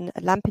settings and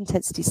lamp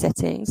intensity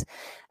settings.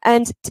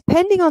 And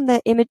depending on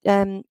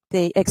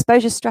the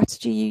exposure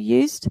strategy you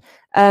used,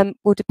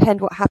 will depend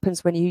what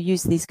happens when you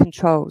use these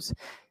controls.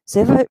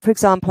 So if, for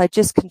example, I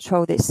just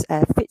control this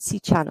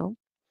FTSE channel.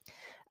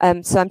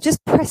 So I'm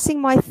just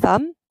pressing my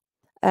thumb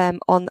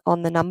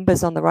on the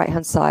numbers on the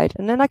right-hand side,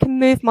 and then I can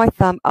move my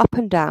thumb up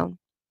and down.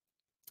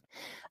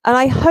 And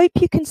I hope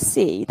you can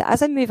see that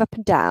as I move up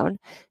and down,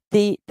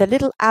 the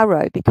little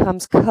arrow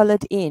becomes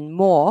coloured in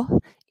more,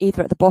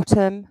 either at the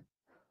bottom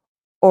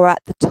or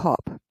at the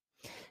top.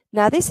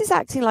 Now, this is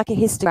acting like a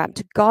histogram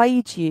to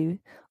guide you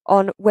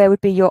on where would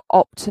be your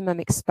optimum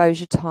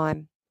exposure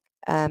time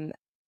and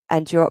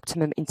your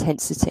optimum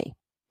intensity.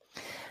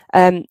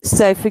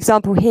 So, for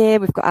example, here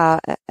we've got our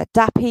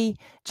DAPI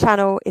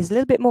channel is a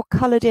little bit more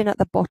coloured in at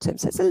the bottom,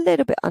 so it's a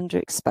little bit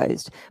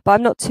underexposed, but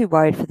I'm not too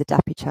worried for the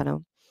DAPI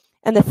channel.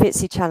 And the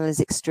FTSE channel is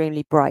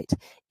extremely bright,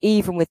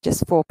 even with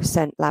just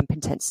 4% lamp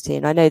intensity.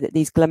 And I know that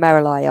these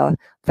glomeruli are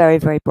very,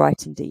 very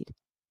bright indeed.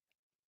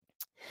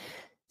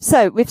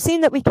 So we've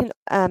seen that we can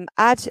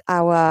add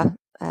our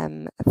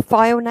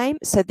file name.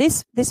 So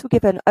this will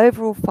give an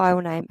overall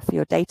file name for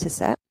your data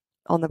set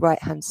on the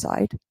right-hand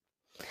side.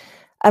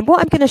 And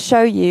what I'm going to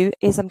show you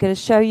is I'm going to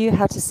show you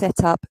how to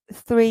set up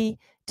 3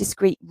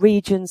 discrete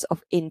regions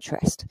of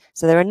interest.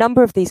 So there are a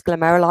number of these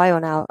glomeruli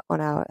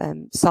on our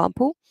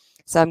sample.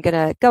 So I'm going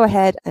to go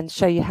ahead and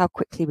show you how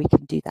quickly we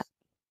can do that.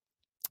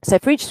 So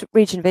for each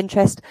region of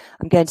interest,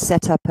 I'm going to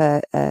set up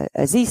a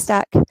Z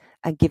stack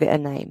and give it a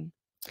name.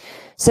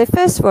 So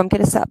first of all, I'm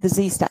going to set up the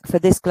Z stack for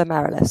this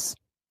glomerulus.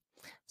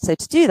 So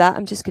to do that,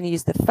 I'm just going to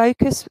use the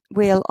focus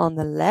wheel on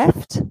the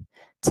left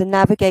to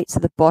navigate to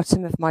the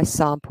bottom of my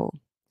sample.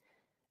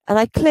 And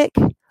I click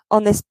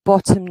on this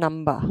bottom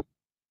number.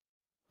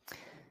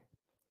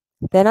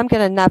 Then I'm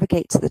going to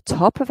navigate to the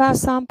top of our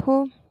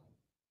sample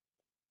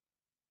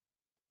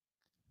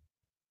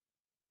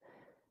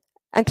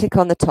and click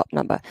on the top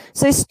number.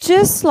 So it's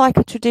just like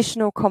a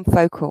traditional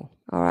confocal,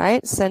 All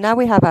right, so now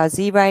we have our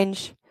Z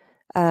range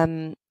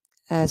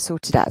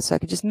sorted out. So I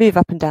can just move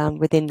up and down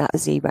within that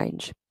Z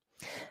range.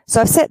 So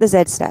I've set the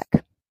Z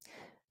stack.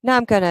 Now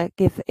I'm going to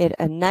give it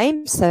a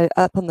name. So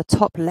up on the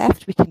top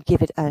left, we can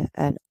give it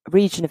a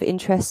region of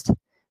interest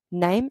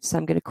name. So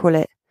I'm going to call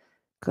it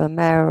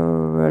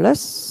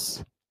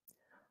glomerulus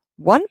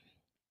 1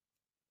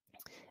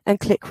 and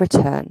click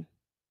return.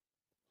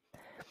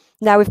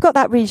 Now we've got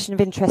that region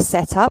of interest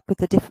set up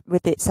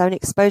with its own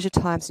exposure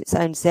times, its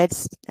own Z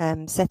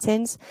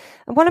settings.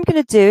 And what I'm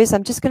going to do is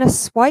I'm just going to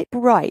swipe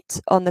right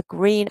on the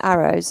green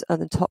arrows on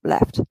the top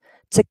left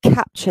to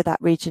capture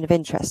that region of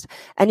interest.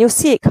 And you'll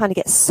see it kind of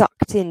gets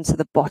sucked into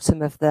the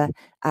bottom of the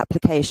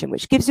application,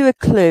 which gives you a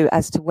clue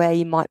as to where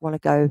you might want to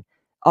go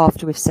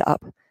after we've set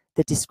up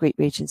the discrete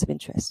regions of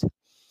interest.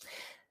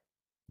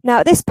 Now,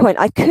 at this point,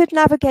 I could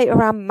navigate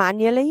around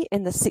manually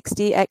in the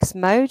 6DX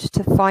mode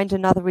to find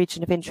another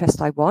region of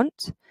interest I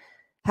want.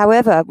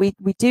 However, we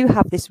do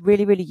have this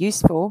really, really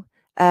useful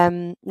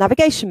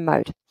navigation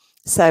mode.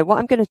 So what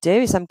I'm going to do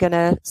is I'm going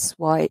to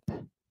swipe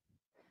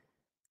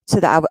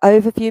to our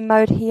overview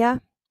mode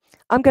here.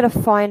 I'm going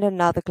to find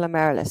another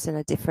glomerulus in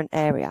a different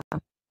area.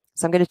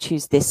 So I'm going to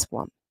choose this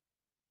one.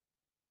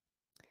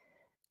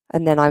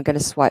 And then I'm going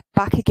to swipe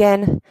back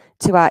again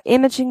to our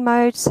imaging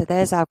mode. So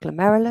there's our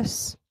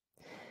glomerulus.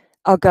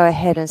 I'll go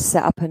ahead and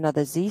set up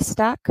another Z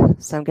stack.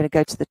 So I'm going to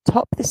go to the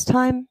top this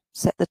time,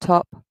 set the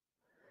top,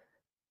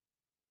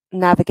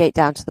 navigate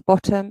down to the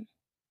bottom.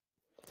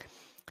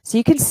 So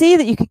you can see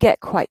that you could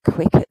get quite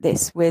quick at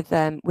this with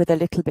a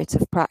little bit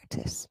of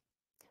practice.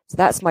 So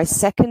that's my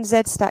second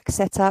Z stack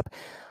setup.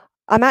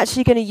 I'm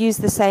actually going to use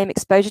the same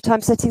exposure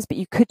time settings, but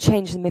you could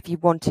change them if you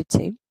wanted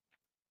to.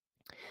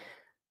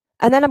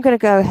 And then I'm going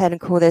to go ahead and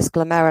call this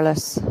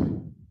glomerulus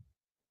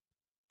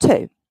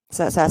 2.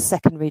 So that's our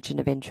second region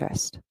of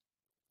interest.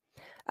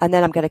 And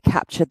then I'm going to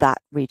capture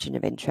that region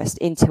of interest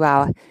into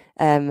our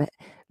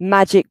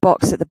magic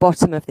box at the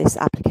bottom of this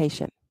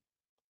application.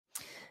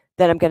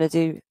 Then I'm going to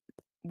do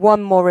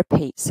one more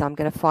repeat. So I'm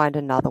going to find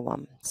another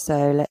one.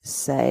 So let's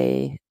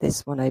say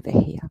this one over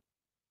here.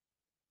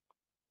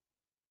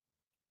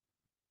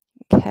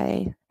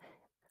 Okay,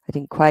 I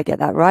didn't quite get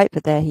that right,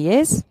 but there he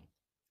is.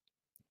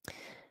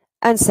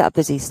 And set up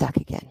the Z stack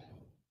again.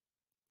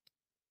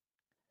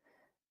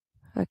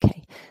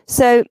 Okay,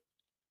 so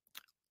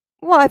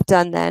what I've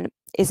done then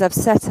is I've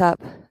set up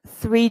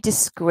 3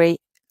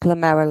 discrete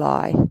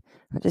glomeruli.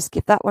 I'll just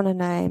give that one a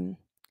name,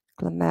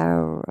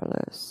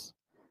 glomerulus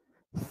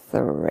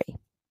 3.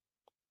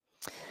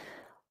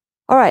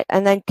 All right,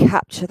 and then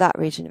capture that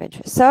region of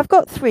interest. So I've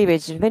got 3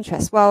 regions of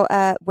interest. Well,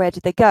 where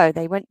did they go?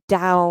 They went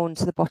down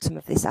to the bottom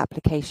of this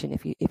application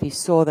if you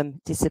saw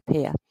them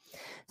disappear.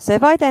 So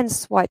if I then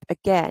swipe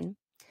again,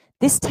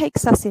 this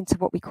takes us into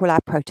what we call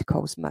our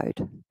protocols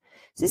mode.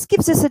 So this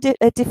gives us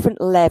a different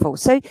level.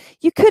 So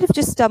you could have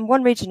just done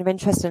 1 region of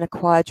interest and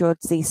acquired your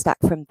Z stack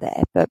from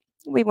there, but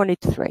we wanted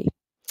 3.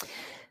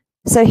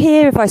 So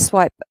here, if I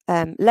swipe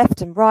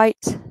left and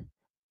right,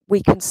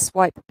 we can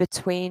swipe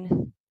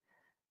between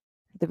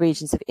the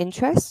regions of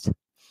interest.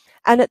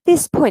 And at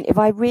this point, if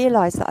I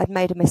realize that I've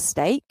made a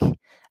mistake,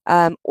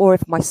 or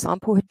if my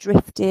sample had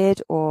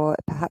drifted, or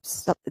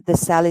perhaps the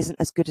cell isn't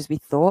as good as we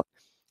thought,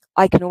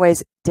 I can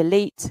always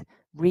delete,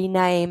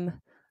 rename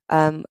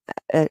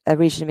a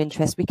region of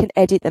interest. We can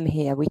edit them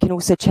here. We can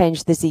also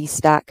change the Z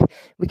stack.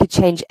 We could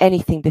change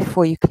anything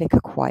before you click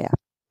acquire.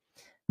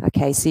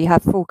 Okay, so you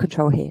have full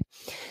control here.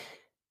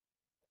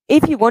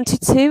 If you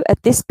wanted to,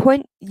 at this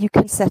point, you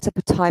can set up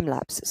a time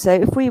lapse. So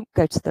if we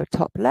go to the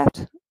top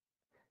left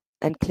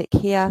and click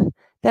here,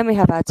 then we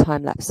have our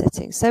time lapse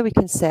settings. So we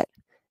can set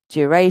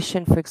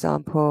duration, for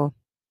example,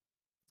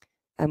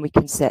 and we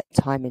can set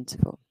time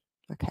interval.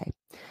 Okay.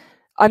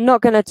 I'm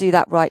not going to do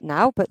that right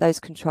now, but those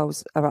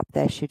controls are up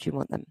there should you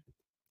want them.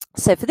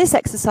 So for this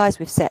exercise,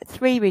 we've set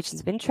 3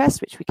 regions of interest,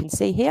 which we can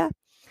see here.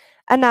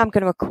 And now I'm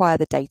going to acquire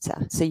the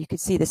data. So you can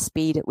see the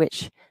speed at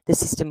which the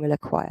system will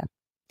acquire.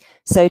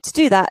 So to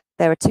do that,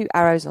 there are 2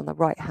 arrows on the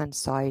right-hand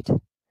side.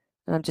 And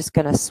I'm just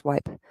going to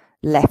swipe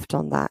left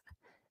on that,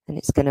 and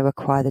it's going to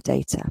acquire the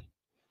data.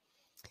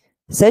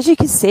 So as you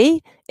can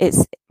see,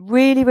 it's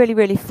really, really,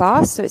 really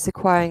fast. So it's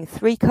acquiring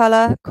 3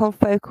 color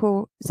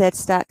confocal Z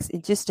stacks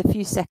in just a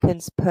few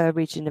seconds per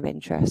region of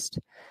interest.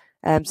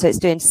 So it's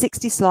doing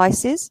 60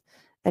 slices,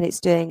 and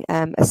it's doing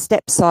a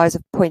step size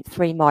of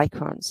 0.3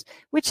 microns,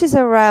 which is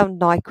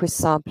around Nyquist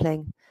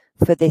sampling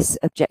for this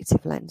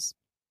objective lens.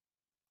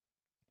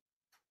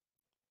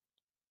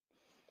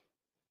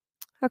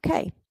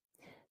 Okay,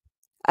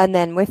 and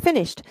then we're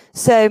finished.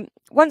 So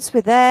once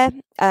we're there,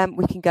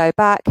 we can go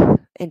back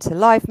into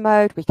live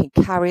mode. We can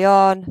carry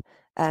on,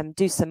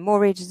 do some more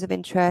regions of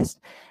interest.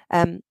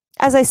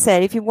 As I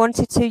said, if you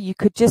wanted to, you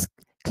could just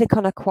click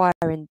on acquire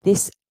in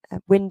this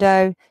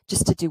window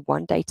just to do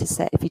 1 data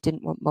set if you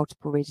didn't want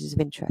multiple regions of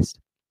interest.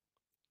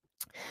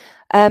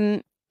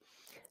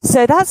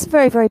 So that's a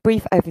very, very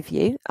brief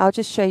overview. I'll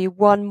just show you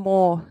one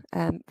more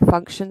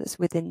function that's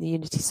within the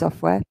Unity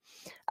software.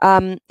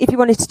 If you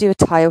wanted to do a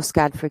tile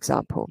scan, for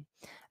example,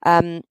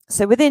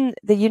 So within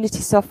the Unity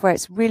software,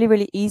 it's really,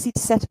 really easy to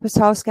set up a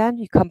tile scan.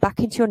 You come back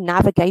into your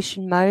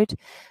navigation mode,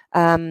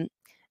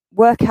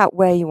 work out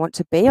where you want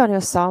to be on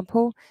your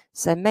sample.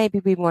 So maybe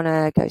we want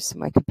to go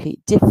somewhere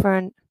completely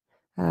different.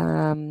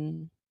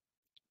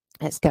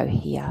 Let's go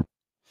here.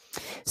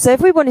 So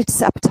if we wanted to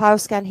set up a tile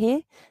scan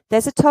here,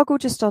 there's a toggle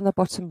just on the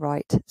bottom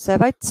right. So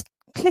if I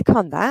click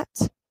on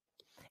that,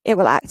 it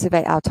will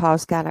activate our tile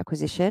scan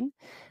acquisition.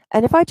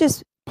 And if I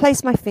just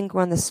place my finger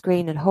on the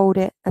screen and hold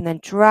it and then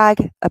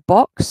drag a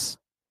box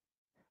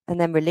and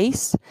then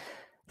release,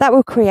 that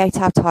will create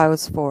our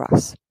tiles for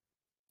us.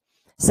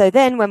 So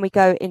then when we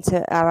go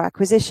into our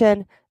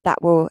acquisition,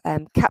 that will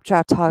capture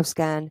our tile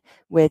scan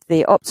with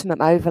the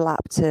optimum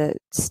overlap to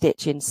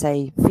stitch in,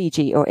 say,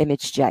 Fiji or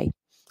image J.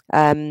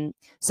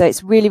 So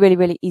it's really, really,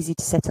 really easy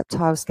to set up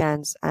tile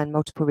scans and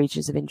multiple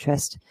regions of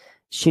interest,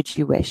 should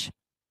you wish.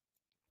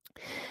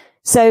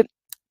 So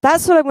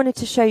that's all I wanted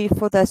to show you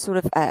for the sort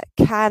of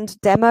canned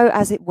demo,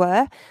 as it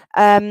were.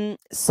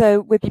 So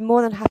we'd be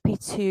more than happy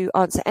to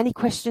answer any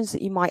questions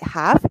that you might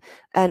have,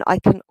 and I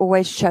can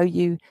always show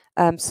you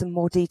some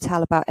more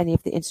detail about any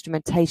of the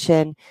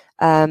instrumentation,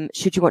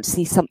 should you want to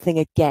see something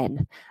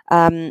again.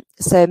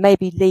 So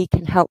maybe Lee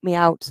can help me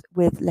out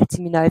with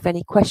letting me know if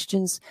any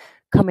questions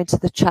come into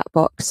the chat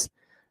box.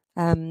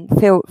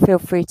 Feel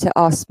free to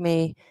ask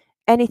me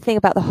anything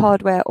about the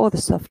hardware or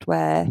the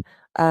software,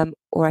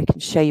 or I can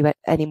show you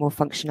any more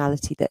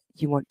functionality that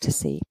you want to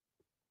see.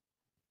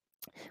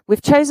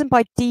 We've chosen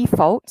by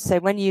default, so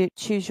when you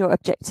choose your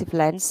objective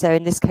lens, so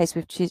in this case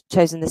we've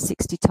chosen the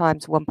 60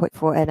 times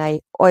 1.4 NA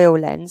oil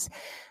lens,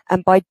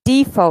 and by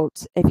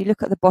default, if you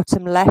look at the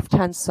bottom left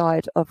hand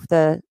side of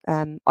the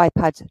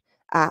iPad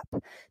app,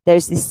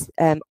 there's this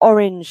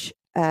orange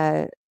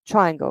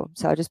triangle,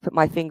 so I'll just put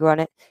my finger on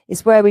it.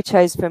 It's where we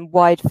chose from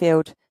wide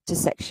field to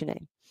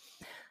sectioning.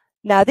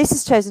 Now this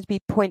is chosen to be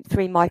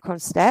 0.3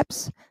 micron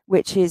steps,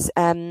 which is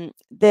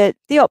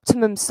the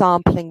optimum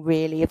sampling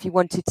really if you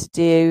wanted to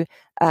do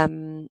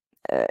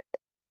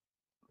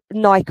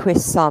Nyquist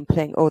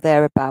sampling or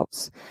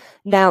thereabouts.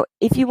 Now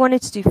if you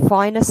wanted to do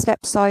finer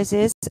step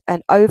sizes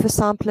and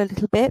oversample a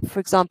little bit, for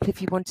example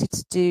if you wanted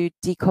to do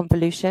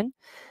deconvolution,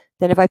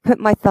 then if I put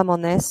my thumb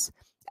on this,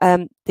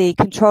 the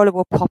controller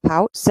will pop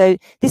out. So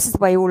this is the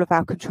way all of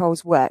our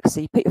controls work.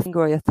 So you put your finger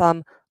or your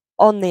thumb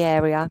on the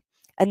area,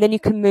 and then you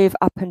can move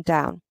up and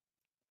down.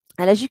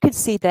 And as you can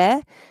see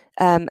there,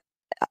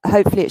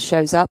 hopefully it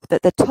shows up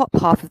that the top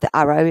half of the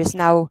arrow is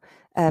now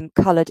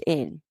coloured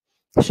in,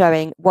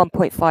 showing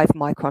 1.5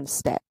 micron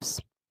steps.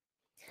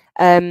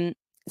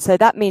 So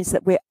that means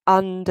that we're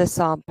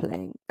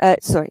undersampling.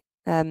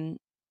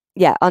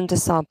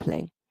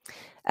 Undersampling.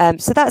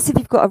 So that's if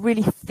you've got a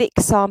really thick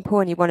sample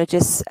and you want to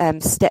just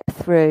step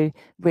through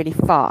really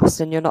fast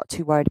and you're not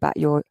too worried about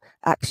your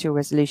actual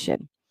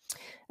resolution.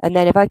 And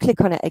then if I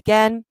click on it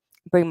again,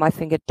 bring my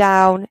finger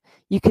down,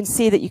 you can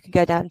see that you can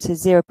go down to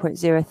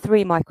 0.03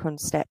 micron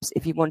steps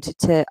if you wanted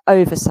to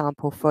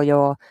oversample for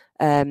your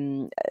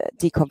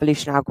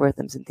deconvolution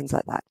algorithms and things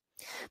like that.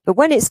 But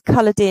when it's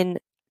coloured in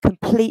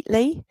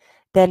completely,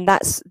 then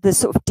that's the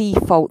sort of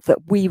default that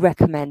we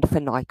recommend for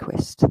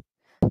Nyquist.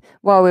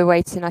 While we're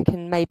waiting, I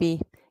can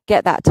maybe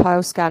get that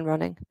tile scan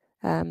running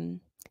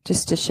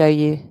just to show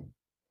you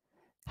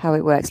how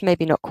it works.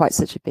 Maybe not quite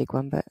such a big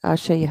one, but I'll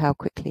show you how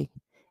quickly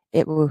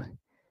it will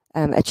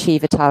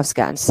achieve a tile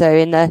scan. So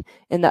in the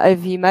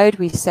overview mode,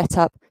 we set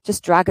up,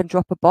 just drag and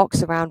drop a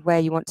box around where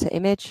you want to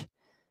image.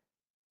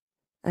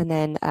 And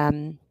then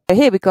so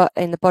here we've got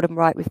in the bottom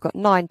right, we've got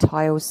 9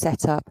 tiles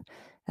set up,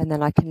 and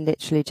then I can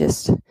literally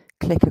just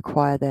click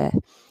acquire there,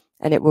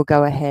 and it will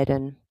go ahead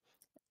and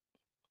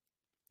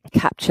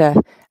capture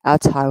our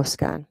tile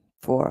scan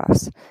for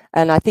us.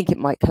 And I think it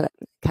might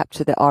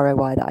capture the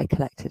ROI that I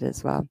collected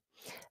as well.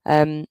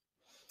 But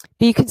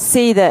you can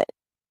see that,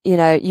 you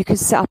know, you can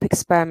set up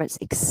experiments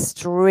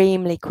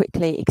extremely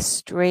quickly,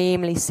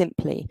 extremely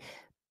simply,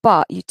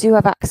 but you do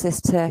have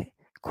access to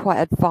quite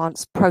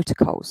advanced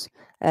protocols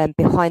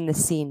behind the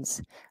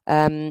scenes.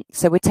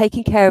 So we're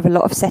taking care of a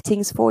lot of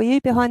settings for you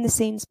behind the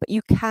scenes, but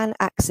you can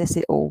access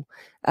it all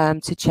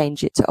to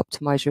change it to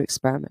optimize your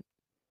experiment.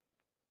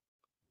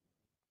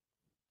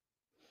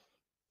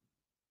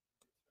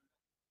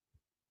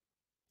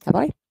 Have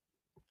I?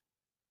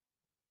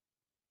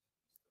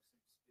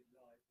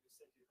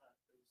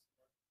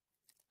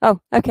 Oh,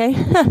 okay.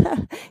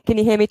 Can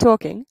you hear me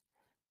talking?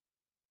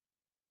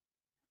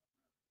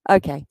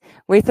 Okay,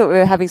 we thought we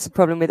were having some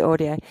problem with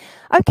audio.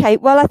 Okay,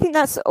 well, I think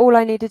that's all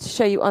I needed to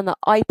show you on the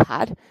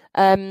iPad.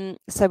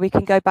 So we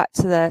can go back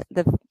to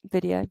the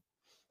video.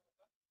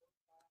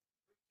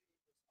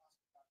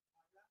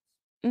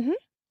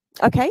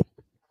 Okay.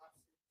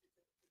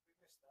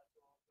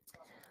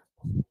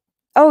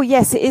 Oh,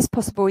 yes, it is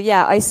possible.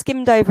 Yeah, I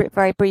skimmed over it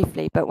very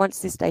briefly, but once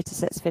this data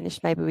set's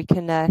finished, maybe we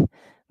can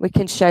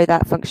show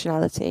that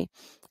functionality.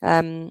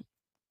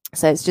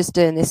 So it's just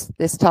doing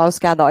this tile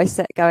scan that I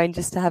set going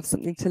just to have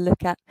something to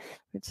look at,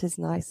 which is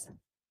nice.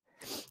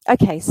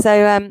 Okay,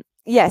 so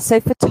yeah, so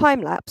for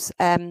time lapse,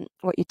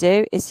 what you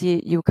do is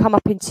you come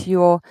up into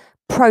your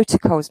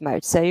protocols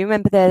mode. So you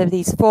remember there are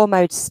these 4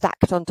 modes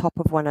stacked on top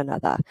of one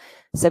another.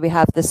 So we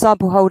have the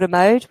sample holder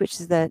mode, which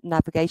is the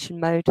navigation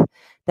mode.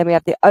 Then we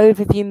have the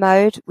overview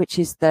mode, which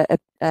is the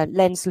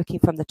lens looking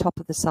from the top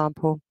of the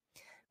sample.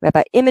 We have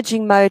our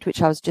imaging mode,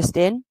 which I was just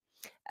in.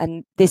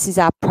 And this is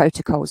our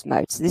protocols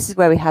mode. So this is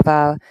where we have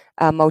our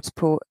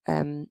multiple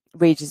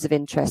regions of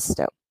interest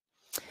still.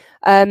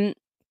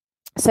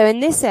 So in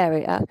this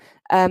area,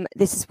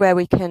 this is where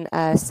we can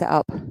set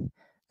up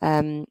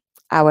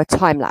our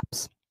time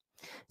lapse.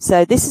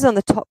 So this is on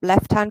the top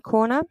left-hand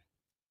corner.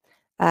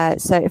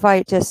 So if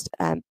I just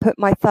put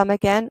my thumb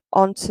again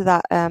onto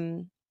that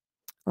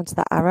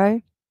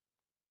arrow,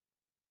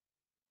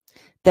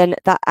 then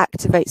that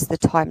activates the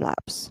time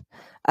lapse.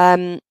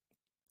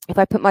 If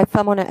I put my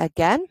thumb on it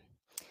again,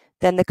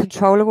 then the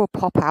controller will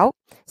pop out.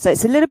 So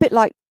it's a little bit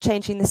like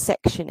changing the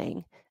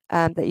sectioning,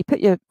 that you put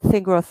your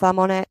finger or thumb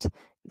on it,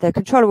 the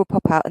controller will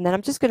pop out, and then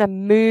I'm just going to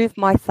move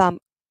my thumb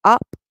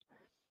up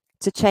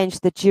to change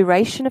the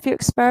duration of your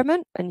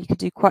experiment. And you can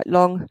do quite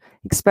long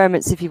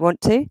experiments if you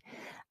want to,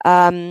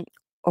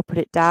 or put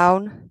it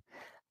down.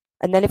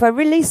 And then if I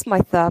release my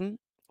thumb,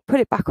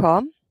 put it back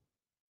on,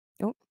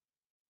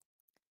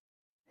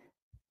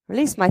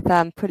 release my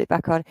thumb, put it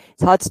back on.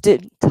 It's hard to do.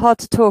 It's hard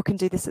to talk and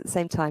do this at the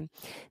same time.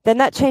 Then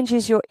that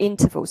changes your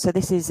interval. So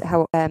this is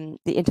how the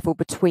interval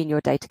between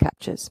your data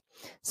captures.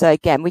 So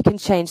again, we can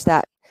change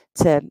that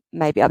to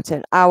maybe up to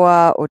an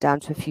hour or down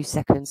to a few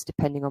seconds,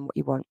 depending on what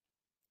you want.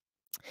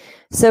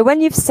 So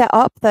when you've set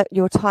up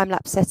your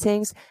time-lapse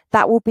settings,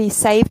 that will be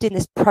saved in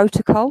this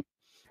protocol.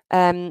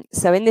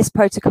 So in this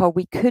protocol,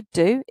 we could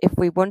do, if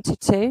we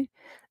wanted to,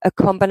 a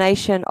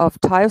combination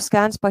of tile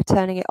scans by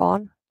turning it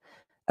on,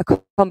 a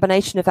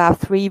combination of our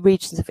 3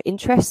 regions of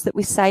interest that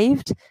we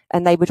saved,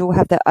 and they would all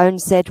have their own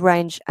Z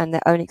range and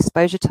their own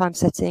exposure time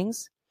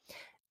settings.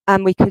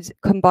 And we could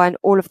combine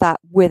all of that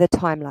with a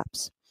time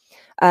lapse.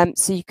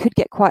 So you could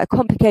get quite a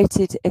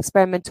complicated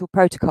experimental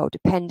protocol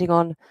depending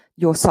on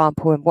your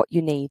sample and what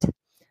you need.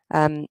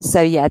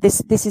 So yeah,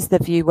 this is the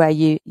view where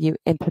you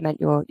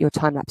implement your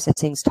time lapse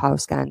settings, tile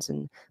scans,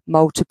 and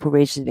multiple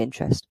regions of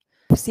interest.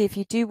 Obviously, if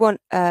you do want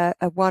a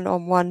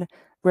one-on-one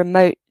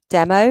remote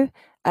demo,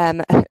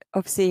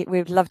 obviously we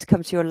would love to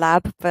come to your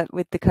lab, but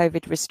with the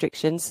COVID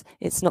restrictions,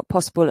 it's not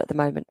possible at the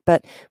moment.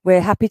 But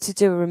we're happy to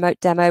do a remote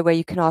demo where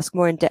you can ask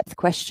more in-depth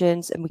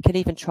questions, and we can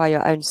even try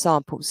your own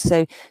samples.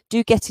 So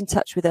do get in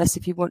touch with us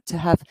if you want to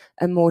have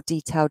a more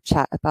detailed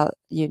chat about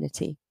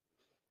Unity.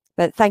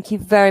 But thank you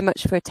very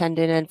much for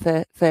attending and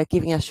for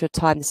giving us your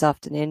time this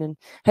afternoon, and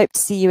hope to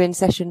see you in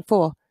session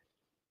 4.